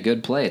ended up being a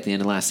good play at the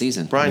end of last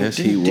season. Brian, Yes,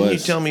 didn't he you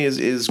was. tell me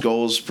his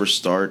goals per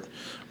start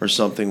or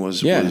something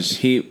was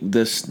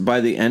by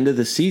the end of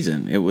the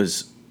season, it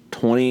was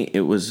 20.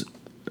 It was.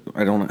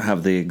 I don't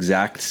have the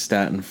exact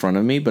stat in front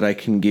of me, but I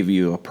can give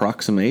you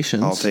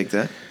approximations. I'll take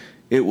that.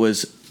 It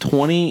was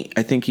 20.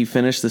 I think he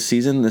finished the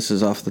season. This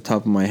is off the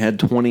top of my head.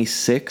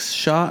 26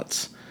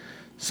 shots,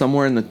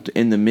 somewhere in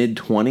the mid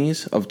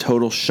 20s of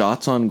total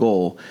shots on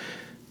goal.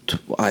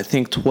 I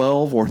think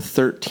 12 or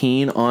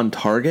 13 on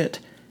target.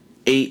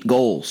 8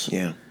 goals.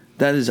 Yeah.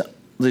 That is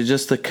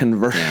just the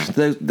conversion.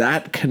 Yeah.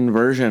 That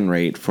conversion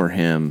rate for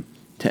him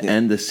to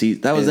end the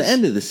season. That was the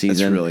end of the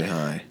season. That's really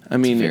high. I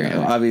mean, very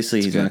high.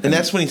 obviously he's not. And Gonna,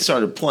 that's when he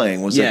started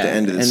playing, was at the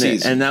end of the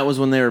season. and that was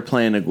when they were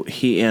playing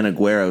he and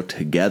Aguero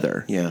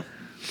together. yeah.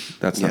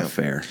 That's Yeah. not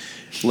fair.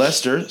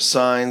 Leicester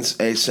signs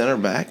a center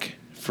back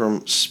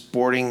from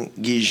Sporting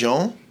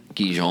Gijon,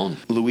 Gijon.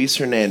 Luis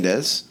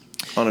Hernandez,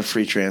 on a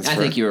free transfer. I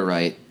think you were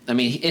right. I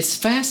mean, it's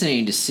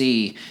fascinating to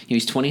see.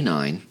 He's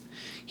 29.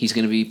 He's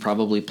going to be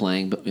probably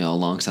playing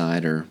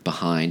alongside or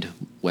behind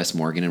Wes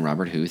Morgan and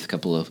Robert Huth, a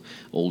couple of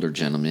older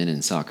gentlemen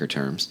in soccer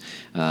terms.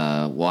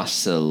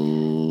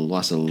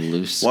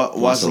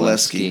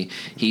 Wasilewski.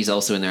 He's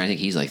also in there. I think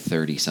he's like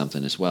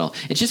 30-something as well.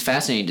 It's just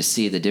fascinating to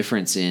see the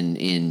difference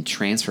in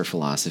transfer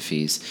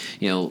philosophies.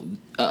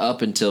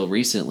 Up until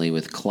recently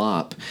with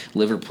Klopp,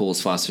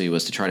 Liverpool's philosophy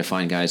was to try to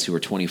find guys who were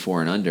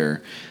 24 and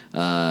under,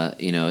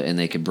 and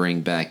they could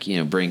bring back,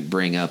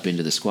 bring up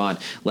into the squad.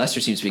 Leicester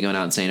seems to be going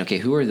out and saying, okay,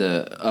 who are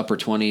the upper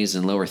 20s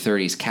and lower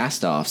 30s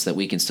cast-offs that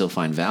we can still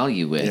find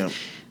value with? Yeah.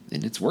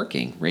 And it's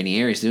working.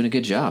 Ranieri's doing a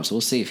good job, so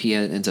we'll see if he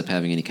ends up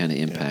having any kind of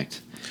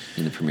impact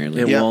in the Premier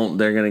League. It won't.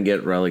 They're going to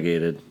get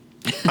relegated.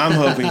 I'm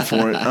hoping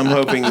for it. I'm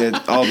hoping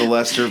that all the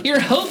Leicester You're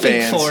hoping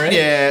fans, for it.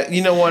 Yeah,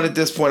 you know what? At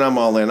this point, I'm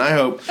all in. I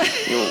hope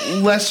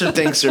Leicester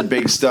thinks they're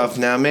big stuff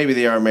now. Maybe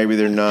they are. Maybe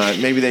they're not.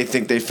 Maybe they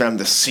think they found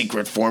the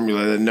secret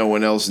formula that no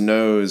one else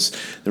knows.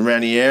 The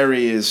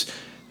Ranieri is,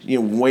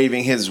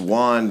 waving his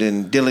wand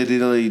and dilly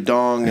dilly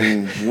dong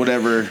and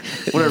whatever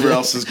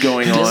else is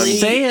going on. Dilly-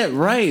 Say it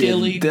right.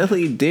 Dilly-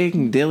 Dilly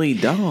ding, dilly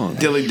dong.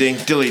 Dilly ding,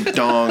 dilly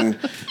dong.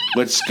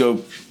 Let's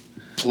go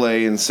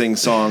play and sing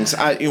songs.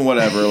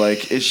 Whatever.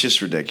 Like, it's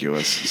just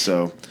ridiculous.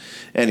 So,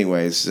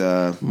 anyways,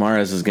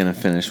 Mahrez is going to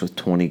finish with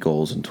 20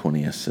 goals and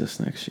 20 assists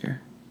next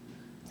year.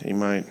 he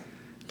might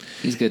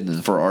He's good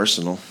enough. for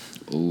Arsenal.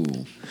 Ooh,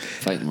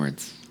 fighting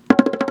words.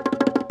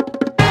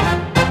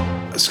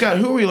 Scott,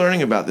 who are we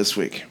learning about this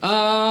week?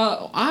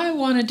 I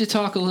wanted to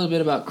talk a little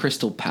bit about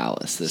Crystal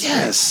Palace this week.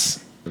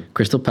 Yes.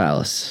 Crystal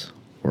Palace,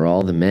 where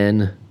all the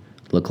men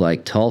look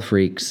like tall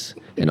freaks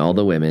and all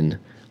the women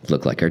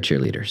look like our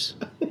cheerleaders.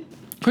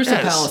 Crystal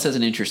Yes. Palace has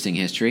an interesting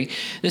history.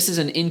 This is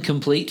an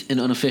incomplete and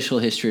unofficial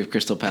history of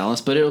Crystal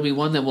Palace, but it'll be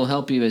one that will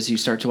help you as you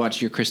start to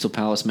watch your Crystal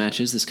Palace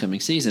matches this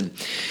coming season.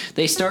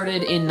 They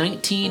started in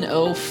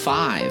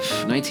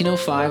 1905.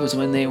 1905 was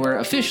when they were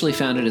officially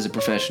founded as a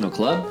professional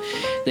club.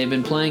 They've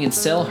been playing in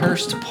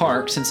Selhurst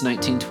Park since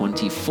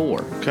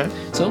 1924. Okay.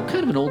 So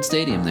kind of an old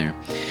stadium there.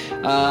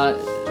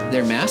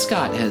 Their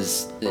mascot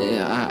has,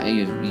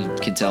 you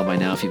can tell by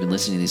now if you've been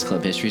listening to these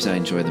club histories, I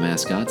enjoy the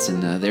mascots,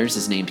 and theirs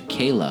is named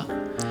Kayla.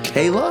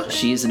 Kayla?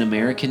 She is an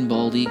American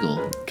bald eagle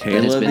that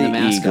Kayla has been the the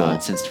mascot eagle.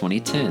 since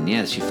 2010.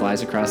 Yeah, she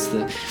flies across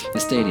the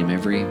stadium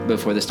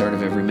before the start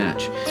of every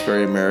match. It's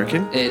very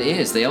American. It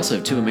is. They also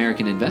have 2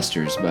 American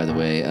investors, by the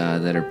way,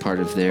 that are part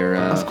of their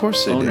Of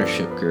course they do.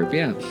 ownership group.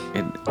 Yeah.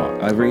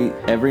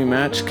 Every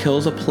match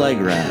kills a plague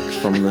rat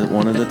from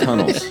one of the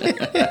tunnels.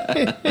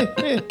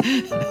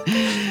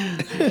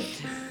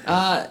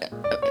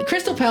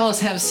 Crystal Palace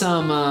have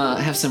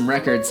some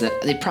records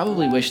that they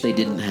probably wish they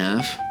didn't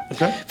have.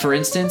 Okay. For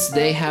instance,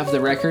 they have the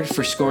record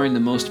for scoring the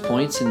most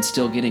points and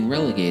still getting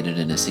relegated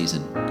in a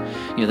season.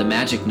 The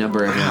magic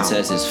number everyone Wow.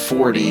 says is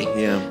 40.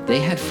 Yeah. They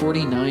had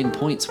 49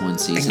 points one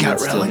season got and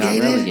still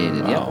relegated? got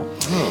relegated. Wow.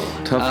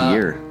 Yep. Tough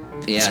year.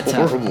 Yeah, It's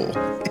tough.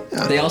 horrible.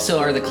 They also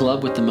are the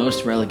club with the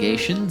most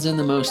relegations and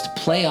the most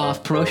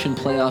promotion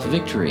playoff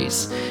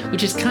victories,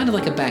 which is kind of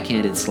like a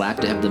backhanded slap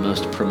to have the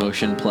most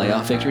promotion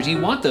playoff victories. You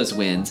want those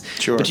wins,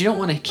 Sure. but you don't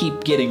want to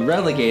keep getting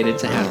relegated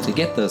to have to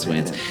get those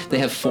wins. They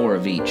have 4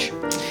 of each.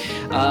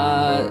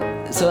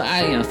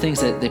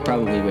 Things that they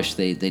probably wish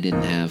they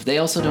didn't have. They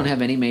also don't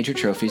have any major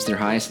trophies. Their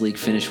highest league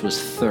finish was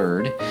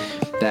 3rd.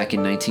 back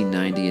in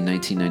 1990 and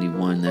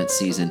 1991, that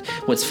season.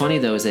 What's funny,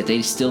 though, is that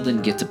they still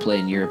didn't get to play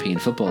in European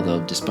football, though,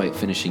 despite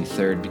finishing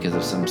third because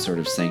of some sort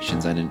of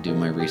sanctions. I didn't do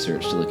my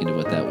research to look into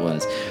what that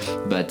was.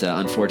 But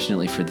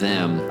unfortunately for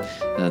them,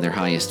 their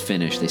highest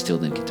finish, they still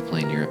didn't get to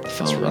play in Europe the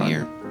following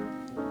year.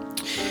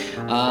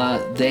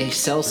 They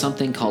sell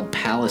something called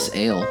Palace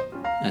Ale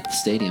at the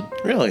stadium.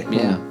 Really?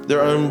 Yeah.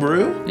 Their own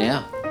brew?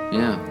 Yeah.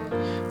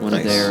 One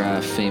Nice. of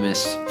their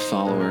famous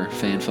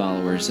fan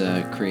followers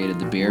created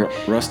the beer.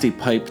 Rusty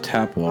Pipe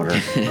tap water.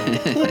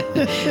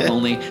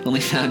 only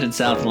found in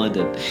South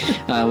London,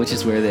 which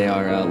is where they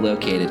are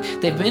located.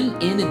 They've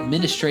been in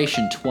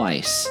administration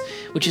twice,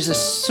 which is a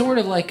sort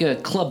of like a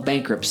club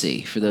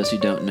bankruptcy for those who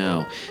don't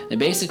know. And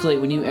basically,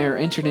 when you are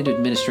entered into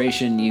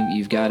administration,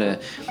 you've got to,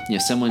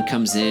 someone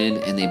comes in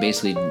and they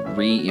basically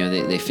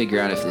they figure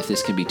out if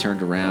this can be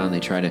turned around. They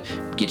try to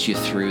get you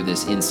through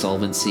this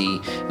insolvency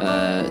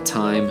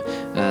time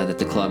that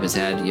the club has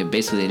had.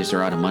 Basically, they just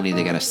are out of money.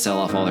 They got to sell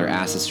off all their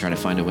assets, try to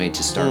find a way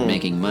to start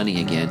making money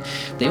again.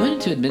 They went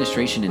into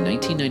administration in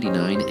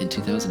 1999 and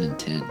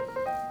 2010.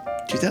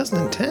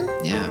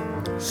 2010?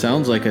 Yeah.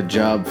 Sounds like a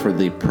job for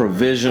the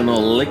provisional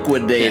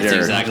liquidator. That's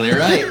exactly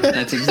right.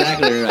 That's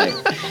exactly right.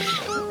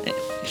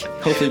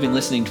 Hopefully you've been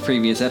listening to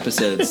previous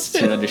episodes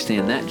to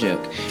understand that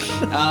joke.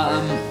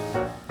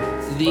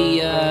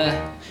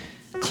 The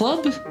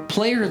club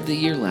player of the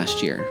year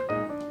last year.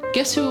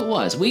 Guess who it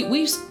was?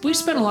 We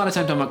spent a lot of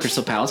time talking about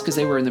Crystal Palace because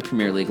they were in the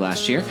Premier League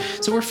last year,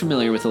 so we're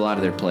familiar with a lot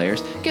of their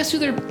players. Guess who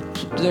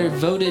their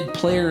voted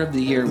player of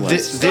the year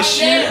was?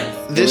 This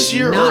year? This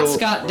year not or,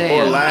 Scott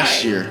Dan. or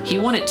last year? He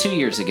won it 2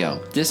 years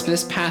ago. This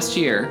past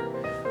year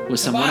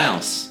was someone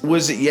else.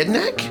 Was it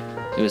Jednak?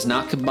 It was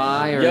not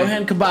Kabay or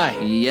Johan Kabay.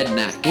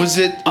 Jednak. Was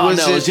it? Oh, Was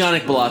no, it was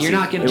Yannick Bolasie. You're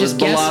not going It to was just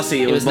guess.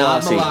 Bolasie. It was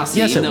not Bolasie. Bolasie.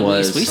 Yes, even it though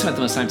was. We spent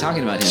the most time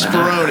talking about him.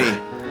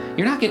 Speroni?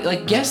 You're not going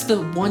to guess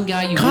the one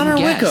guy you Connor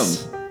wouldn't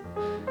guess. Wickham.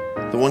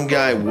 The one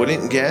guy I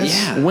wouldn't guess?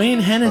 Yeah. Wayne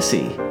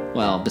Hennessy.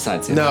 Well,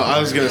 besides him. No, I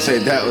was going to say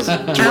that was the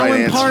right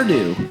Alan answer.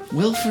 Pardew.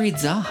 Wilfried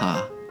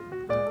Zaha.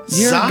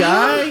 Your Zaha?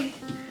 guy?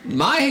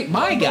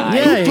 My guy.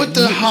 Yeah, put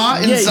the ha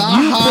in you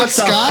Zaha, put the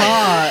Scott?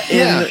 ha in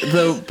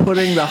Yeah.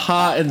 putting the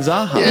ha in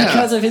Zaha. Yeah.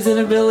 Because of his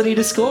inability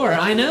to score.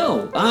 I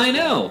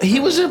know. He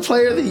was a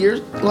player of the year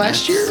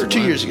last year or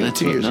 2 years ago? That's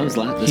 2 what- years no,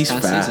 ago. it was this He's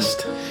past fast.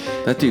 season.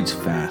 That dude's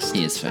fast.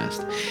 He is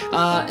fast.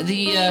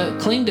 The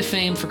claim to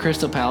fame for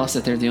Crystal Palace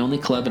that they're the only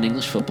club in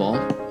English football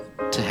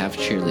to have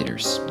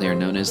cheerleaders. They are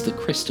known as the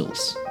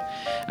Crystals.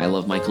 I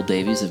love Michael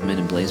Davies of Men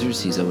in Blazers.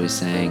 He's always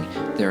saying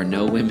there are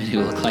no women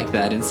who look like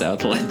that in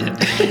South London,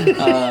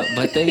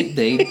 but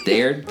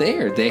they're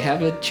there. They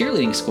have a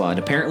cheerleading squad.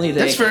 Apparently,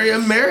 That's very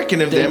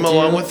American of they them, do.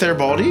 along with their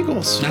bald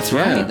eagles. That's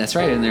Yeah. right. That's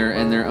right. And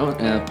their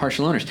own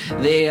partial owners.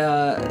 They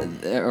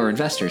or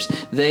investors.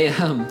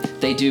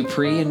 They do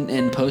pre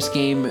and post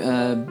game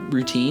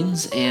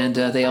routines, and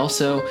they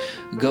also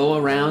go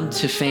around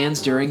to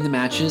fans during the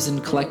matches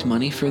and collect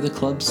money for the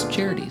club's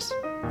charities.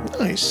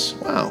 Nice.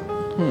 Wow.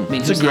 I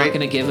mean, It's who's a not great. going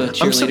to give a I'm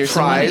cheerleader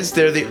surprised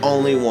they're the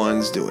only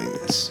ones doing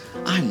this.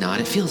 some money? I'm not.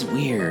 It feels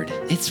weird.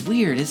 It's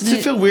weird, isn't Does it?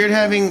 it feel weird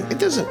having? It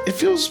doesn't. It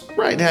feels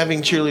right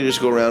having cheerleaders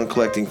go around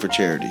collecting for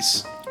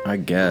charities. I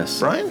guess.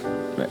 Brian?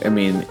 I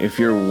mean, if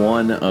you're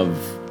one of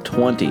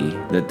 20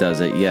 that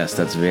does it, yes,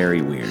 that's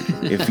very weird.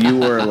 If you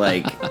were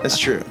like That's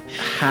true.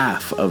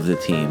 half of the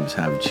teams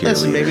have cheerleaders.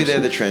 Yes, maybe they're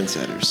the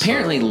trendsetters.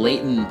 Apparently,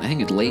 Leighton, I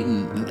think it's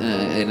Leighton,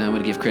 and I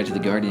want to give credit to the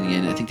Guardian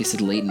again. I think they said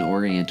Leighton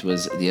Orient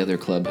was the other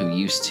club who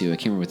used to, I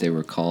can't remember what they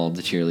were called,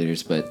 the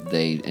cheerleaders, but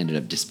they ended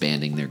up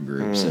disbanding their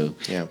group. So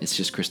yeah. it's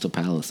just Crystal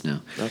Palace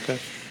now. Okay.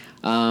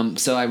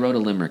 So I wrote a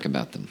limerick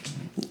about them.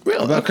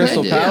 Really? About Okay.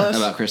 Crystal I did, Palace?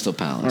 About Crystal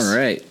Palace. All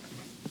right.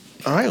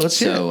 All right. Let's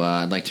hear it. So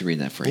I'd like to read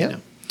that for you Yeah. now.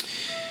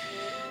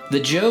 The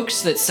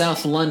jokes that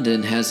South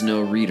London has no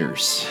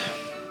readers.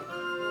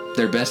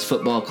 Their best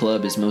football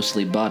club is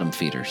mostly bottom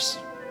feeders.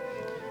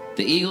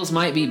 The Eagles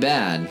might be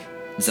bad.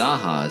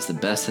 Zaha is the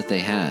best that they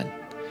had.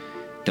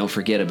 Don't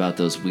forget about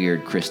those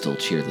weird crystal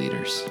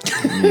cheerleaders.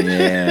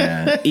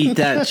 Yeah. Eat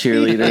that,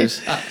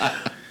 cheerleaders. Why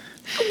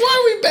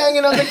are we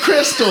banging on the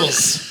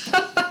crystals?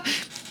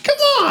 Come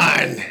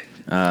on.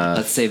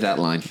 Let's save that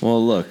line.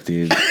 Well, look,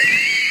 dude.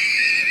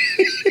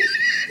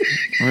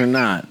 We're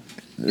not.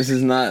 This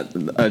is not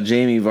a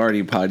Jamie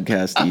Vardy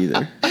podcast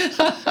either.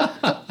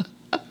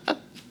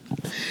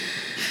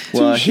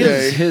 Well,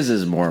 Touche. his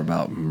is more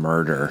about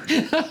murder.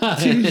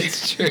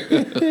 It's true.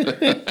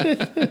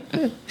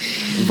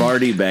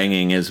 Vardy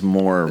banging is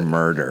more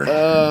murder.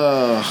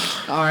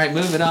 All right,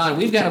 moving on.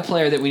 We've got a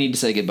player that we need to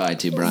say goodbye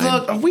to, Brian.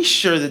 Look, are we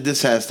sure that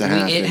this has to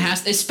happen? It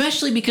has,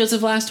 especially because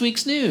of last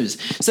week's news.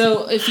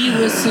 So, if you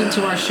listen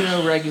to our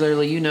show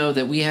regularly, you know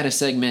that we had a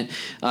segment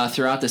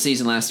throughout the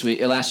season last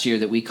year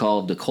that we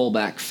called the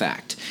Colback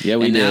Fact. Yeah,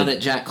 we and now did.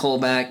 that Jack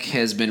Colback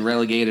has been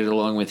relegated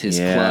along with his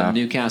Yeah. club,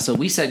 Newcastle,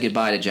 we said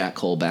goodbye to Jack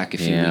Colback a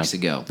few weeks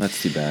ago.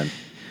 That's too bad.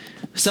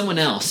 Someone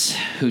else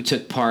who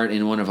took part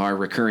in one of our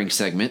recurring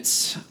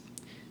segments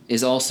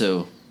is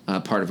also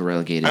part of a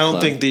relegated I club.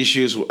 don't think these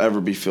shoes will ever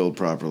be filled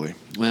properly.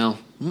 Well,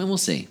 we'll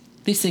see.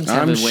 These things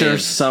have I'm a way sure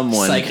of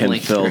someone can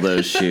cycling fill through.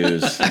 those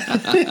shoes.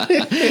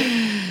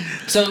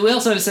 So we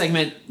also had a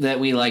segment that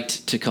we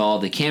liked to call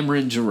the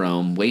Cameron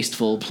Jerome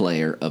Wasteful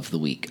Player of the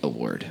Week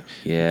Award.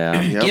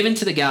 Yeah. Yep. Given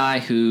to the guy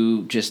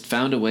who just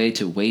found a way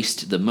to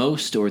waste the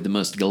most or the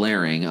most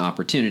glaring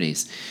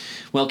opportunities.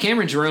 Well,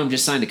 Cameron Jerome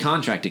just signed a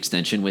contract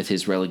extension with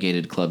his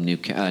relegated club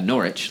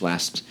Norwich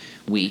last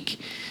week.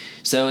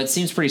 So it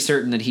seems pretty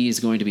certain that he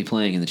is going to be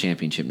playing in the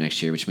championship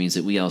next year, which means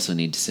that we also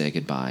need to say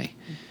goodbye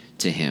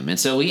to him. And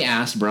so we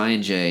asked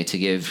Brian J. to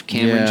give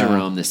Cameron Yeah.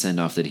 Jerome the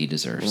send-off that he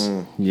deserves.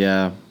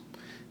 Yeah.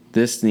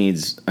 This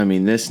needs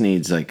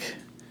like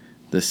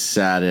the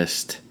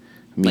saddest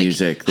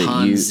music like that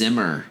Hans you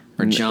Zimmer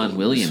or John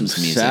Williams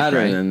music, sadder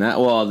right? than that.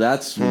 Well,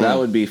 that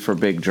would be for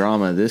big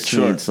drama. This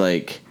Sure. needs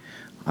like,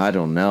 I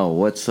don't know.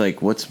 What's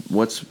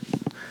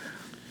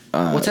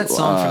What's that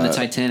song from the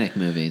Titanic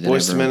movie? That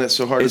Voice the everyone- Minute,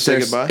 So Hard to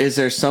Say Goodbye. Is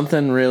there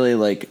something really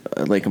like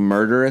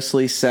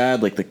murderously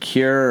sad, like The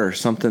Cure, or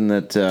something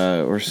that,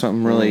 or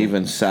something really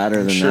even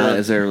sadder than sure. that?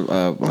 Is there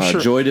a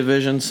sure. Joy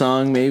Division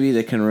song maybe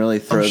that can really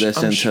throw this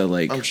I'm into sure-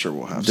 like I'm sure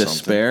we'll have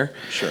despair?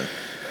 Sure.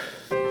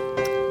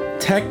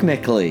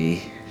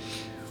 Technically,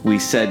 we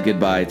said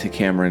goodbye to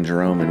Cameron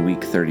Jerome in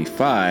week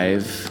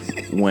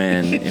 35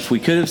 when, if we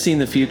could have seen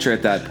the future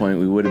at that point,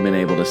 we would have been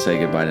able to say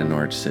goodbye to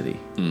Norwich City.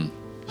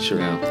 Sure.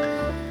 Yeah.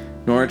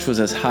 Norwich was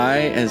as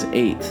high as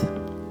 8th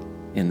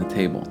in the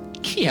table.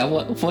 Yeah,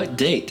 what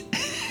date?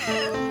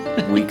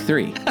 Week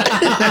 3.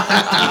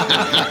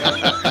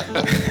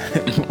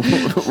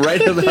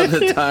 Right about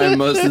the time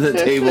most of the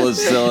table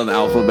is still in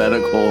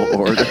alphabetical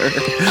order.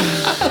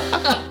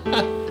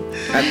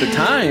 At the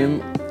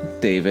time,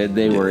 David,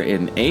 they were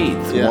in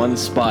 8th, Yeah. one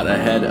spot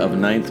ahead of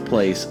 9th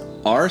place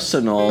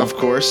Arsenal. Of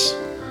course.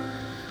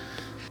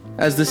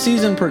 As the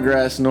season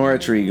progressed,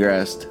 Norwich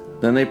regressed.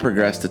 Then they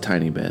progressed a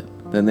tiny bit.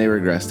 Then they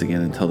regressed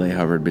again until they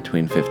hovered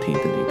between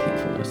 15th and 18th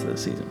for most of the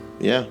season.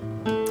 Yeah.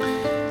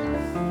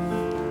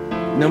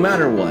 No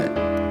matter what,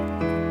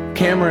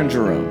 Cameron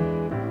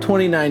Jerome,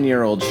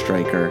 29-year-old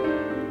striker,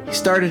 he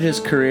started his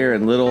career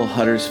in little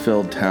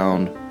Huddersfield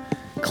Town,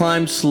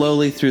 climbed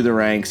slowly through the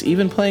ranks,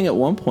 even playing at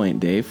one point,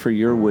 Dave, for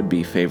your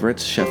would-be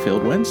favorites,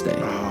 Sheffield Wednesday.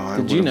 Oh, I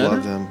Did would you have know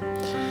loved that?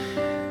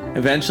 them.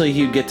 Eventually,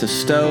 he'd get to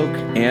Stoke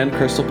and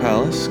Crystal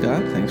Palace.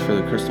 Scott, thanks for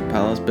the Crystal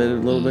Palace bit a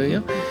little bit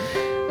ago.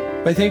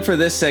 But I think for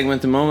this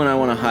segment, the moment I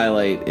want to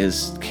highlight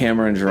is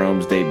Cameron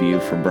Jerome's debut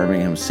for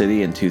Birmingham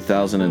City in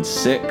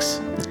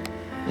 2006.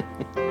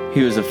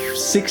 He was a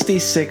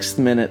 66th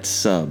minute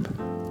sub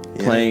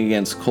playing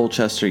against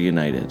Colchester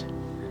United.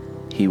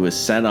 He was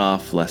sent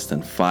off less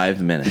than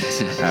 5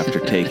 minutes after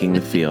taking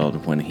the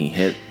field when he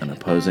hit an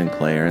opposing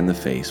player in the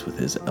face with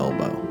his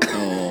elbow.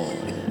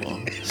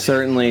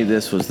 Certainly,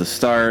 this was the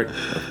start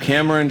of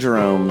Cameron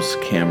Jerome's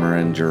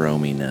Cameron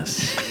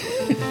Jerome-ness.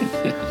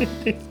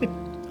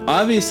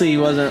 Obviously, he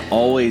wasn't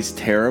always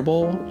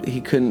terrible. He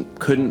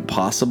couldn't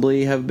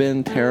possibly have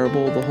been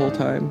terrible the whole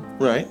time.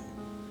 Right.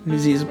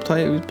 He's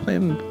playing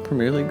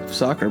Premier League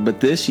soccer. But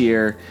this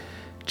year,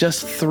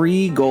 just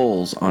 3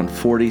 goals on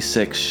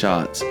 46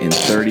 shots in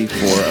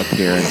 34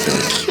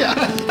 appearances.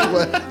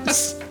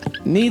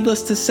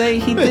 Needless to say,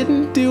 he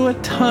didn't do a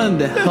ton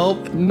to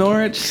help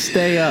Norwich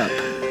stay up.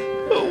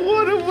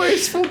 What a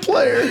wasteful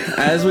player.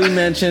 As we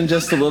mentioned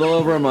just a little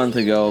over a month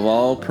ago, of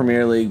all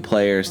Premier League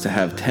players to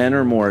have 10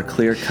 or more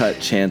clear-cut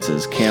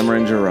chances,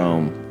 Cameron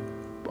Jerome,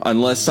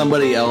 unless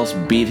somebody else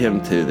beat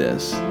him to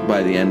this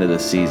by the end of the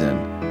season,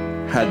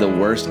 had the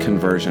worst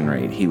conversion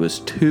rate. He was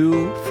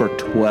 2 for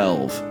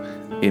 12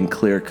 in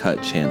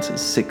clear-cut chances,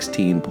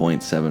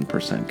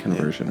 16.7%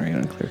 conversion rate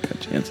on clear-cut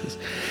chances.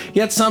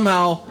 Yet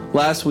somehow,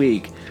 last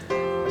week,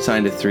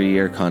 signed a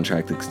 3-year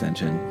contract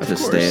extension to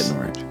stay at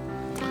Norwich.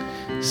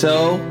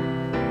 So,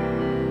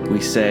 we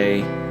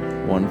say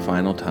one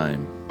final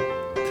time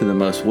to the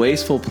most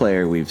wasteful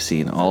player we've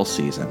seen all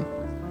season.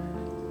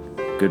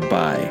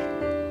 Goodbye,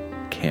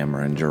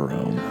 Cameron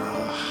Jerome.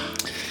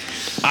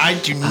 I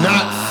do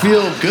not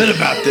feel good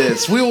about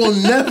this. We will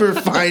never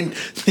find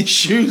the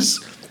shoes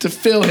to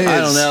fill his. I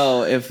don't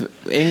know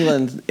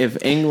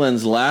if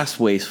England's last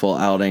wasteful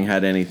outing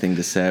had anything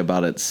to say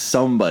about it.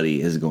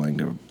 Somebody is going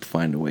to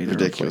find a way to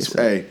Ridiculous.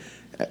 replace it.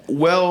 Hey,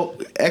 well,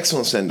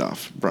 excellent send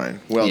off,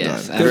 Brian. Well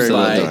Yes, done. Very well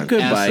absolutely. done.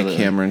 Goodbye, Absolutely.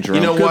 Cameron Jerome.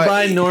 You know what?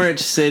 Goodbye, Norwich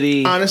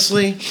City.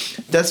 Honestly,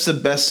 that's the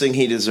best thing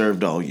he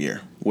deserved all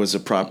year was a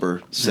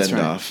proper send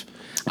off.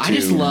 I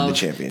just the love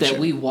championship. that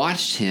we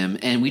watched him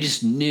and we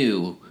just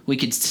knew you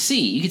could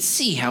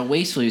see how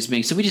wasteful he was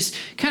being. So we just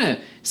kind of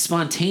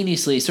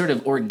spontaneously, sort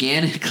of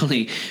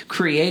organically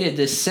created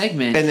this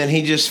segment. And then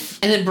And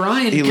then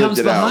Brian he comes lived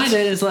it behind out. it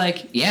and is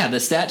like, yeah, the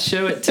stats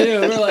show it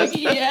too. We're like,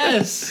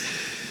 yes.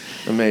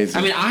 amazing.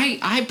 I mean,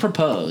 I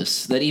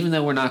propose that even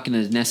though we're not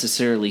going to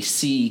necessarily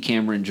see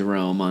Cameron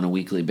Jerome on a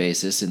weekly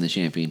basis in the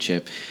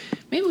championship,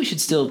 maybe we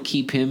should still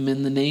keep him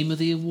in the name of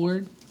the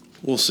award.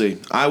 We'll see.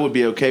 I would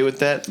be okay with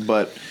that,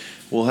 but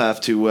we'll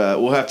have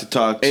to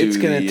talk to. It's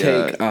going the,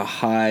 to take a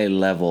high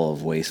level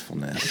of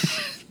wastefulness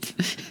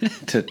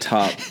to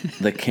top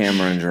the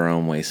Cameron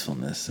Jerome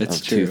wastefulness That's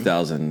of true.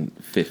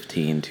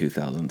 2015,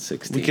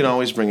 2016. We can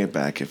always bring it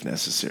back if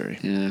necessary.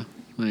 Yeah,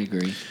 I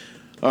agree.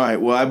 All right.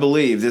 Well, I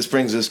believe this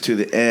brings us to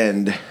the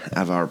end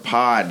of our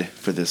pod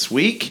for this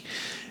week.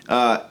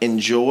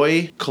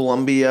 Enjoy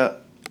Colombia,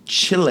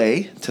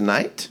 Chile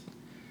tonight.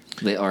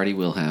 They already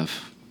will have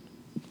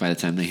by the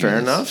time they hear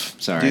Fair this.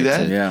 enough. Sorry. Do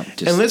that. Yeah.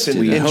 And listen,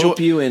 We hope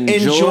you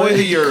enjoy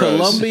the Euros.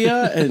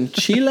 Colombia and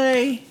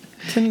Chile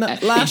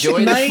tonight. Last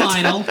Enjoy night. the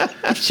final.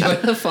 Enjoy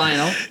the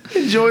final.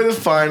 Enjoy the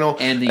final.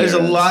 And the There's a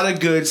Euros. lot of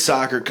good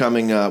soccer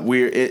coming up.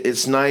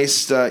 It's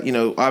nice,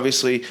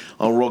 obviously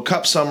on World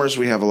Cup summers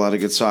we have a lot of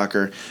good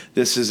soccer.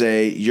 This is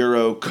a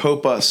Euro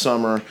Copa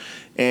summer,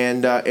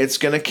 and it's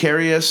going to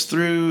carry us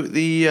through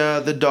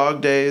the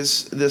dog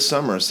days this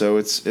summer. So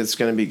it's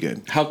going to be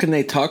good. How can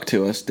they talk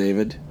to us,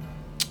 David?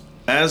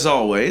 As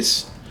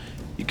always,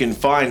 you can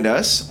find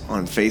us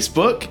on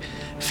Facebook,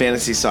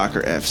 Fantasy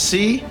Soccer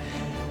FC,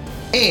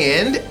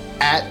 and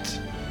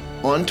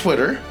on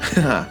Twitter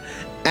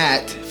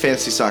at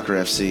Fantasy Soccer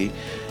FC.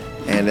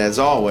 And as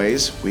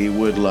always, we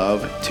would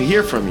love to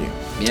hear from you.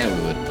 Yeah,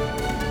 we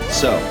would.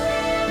 So,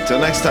 until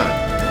next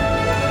time.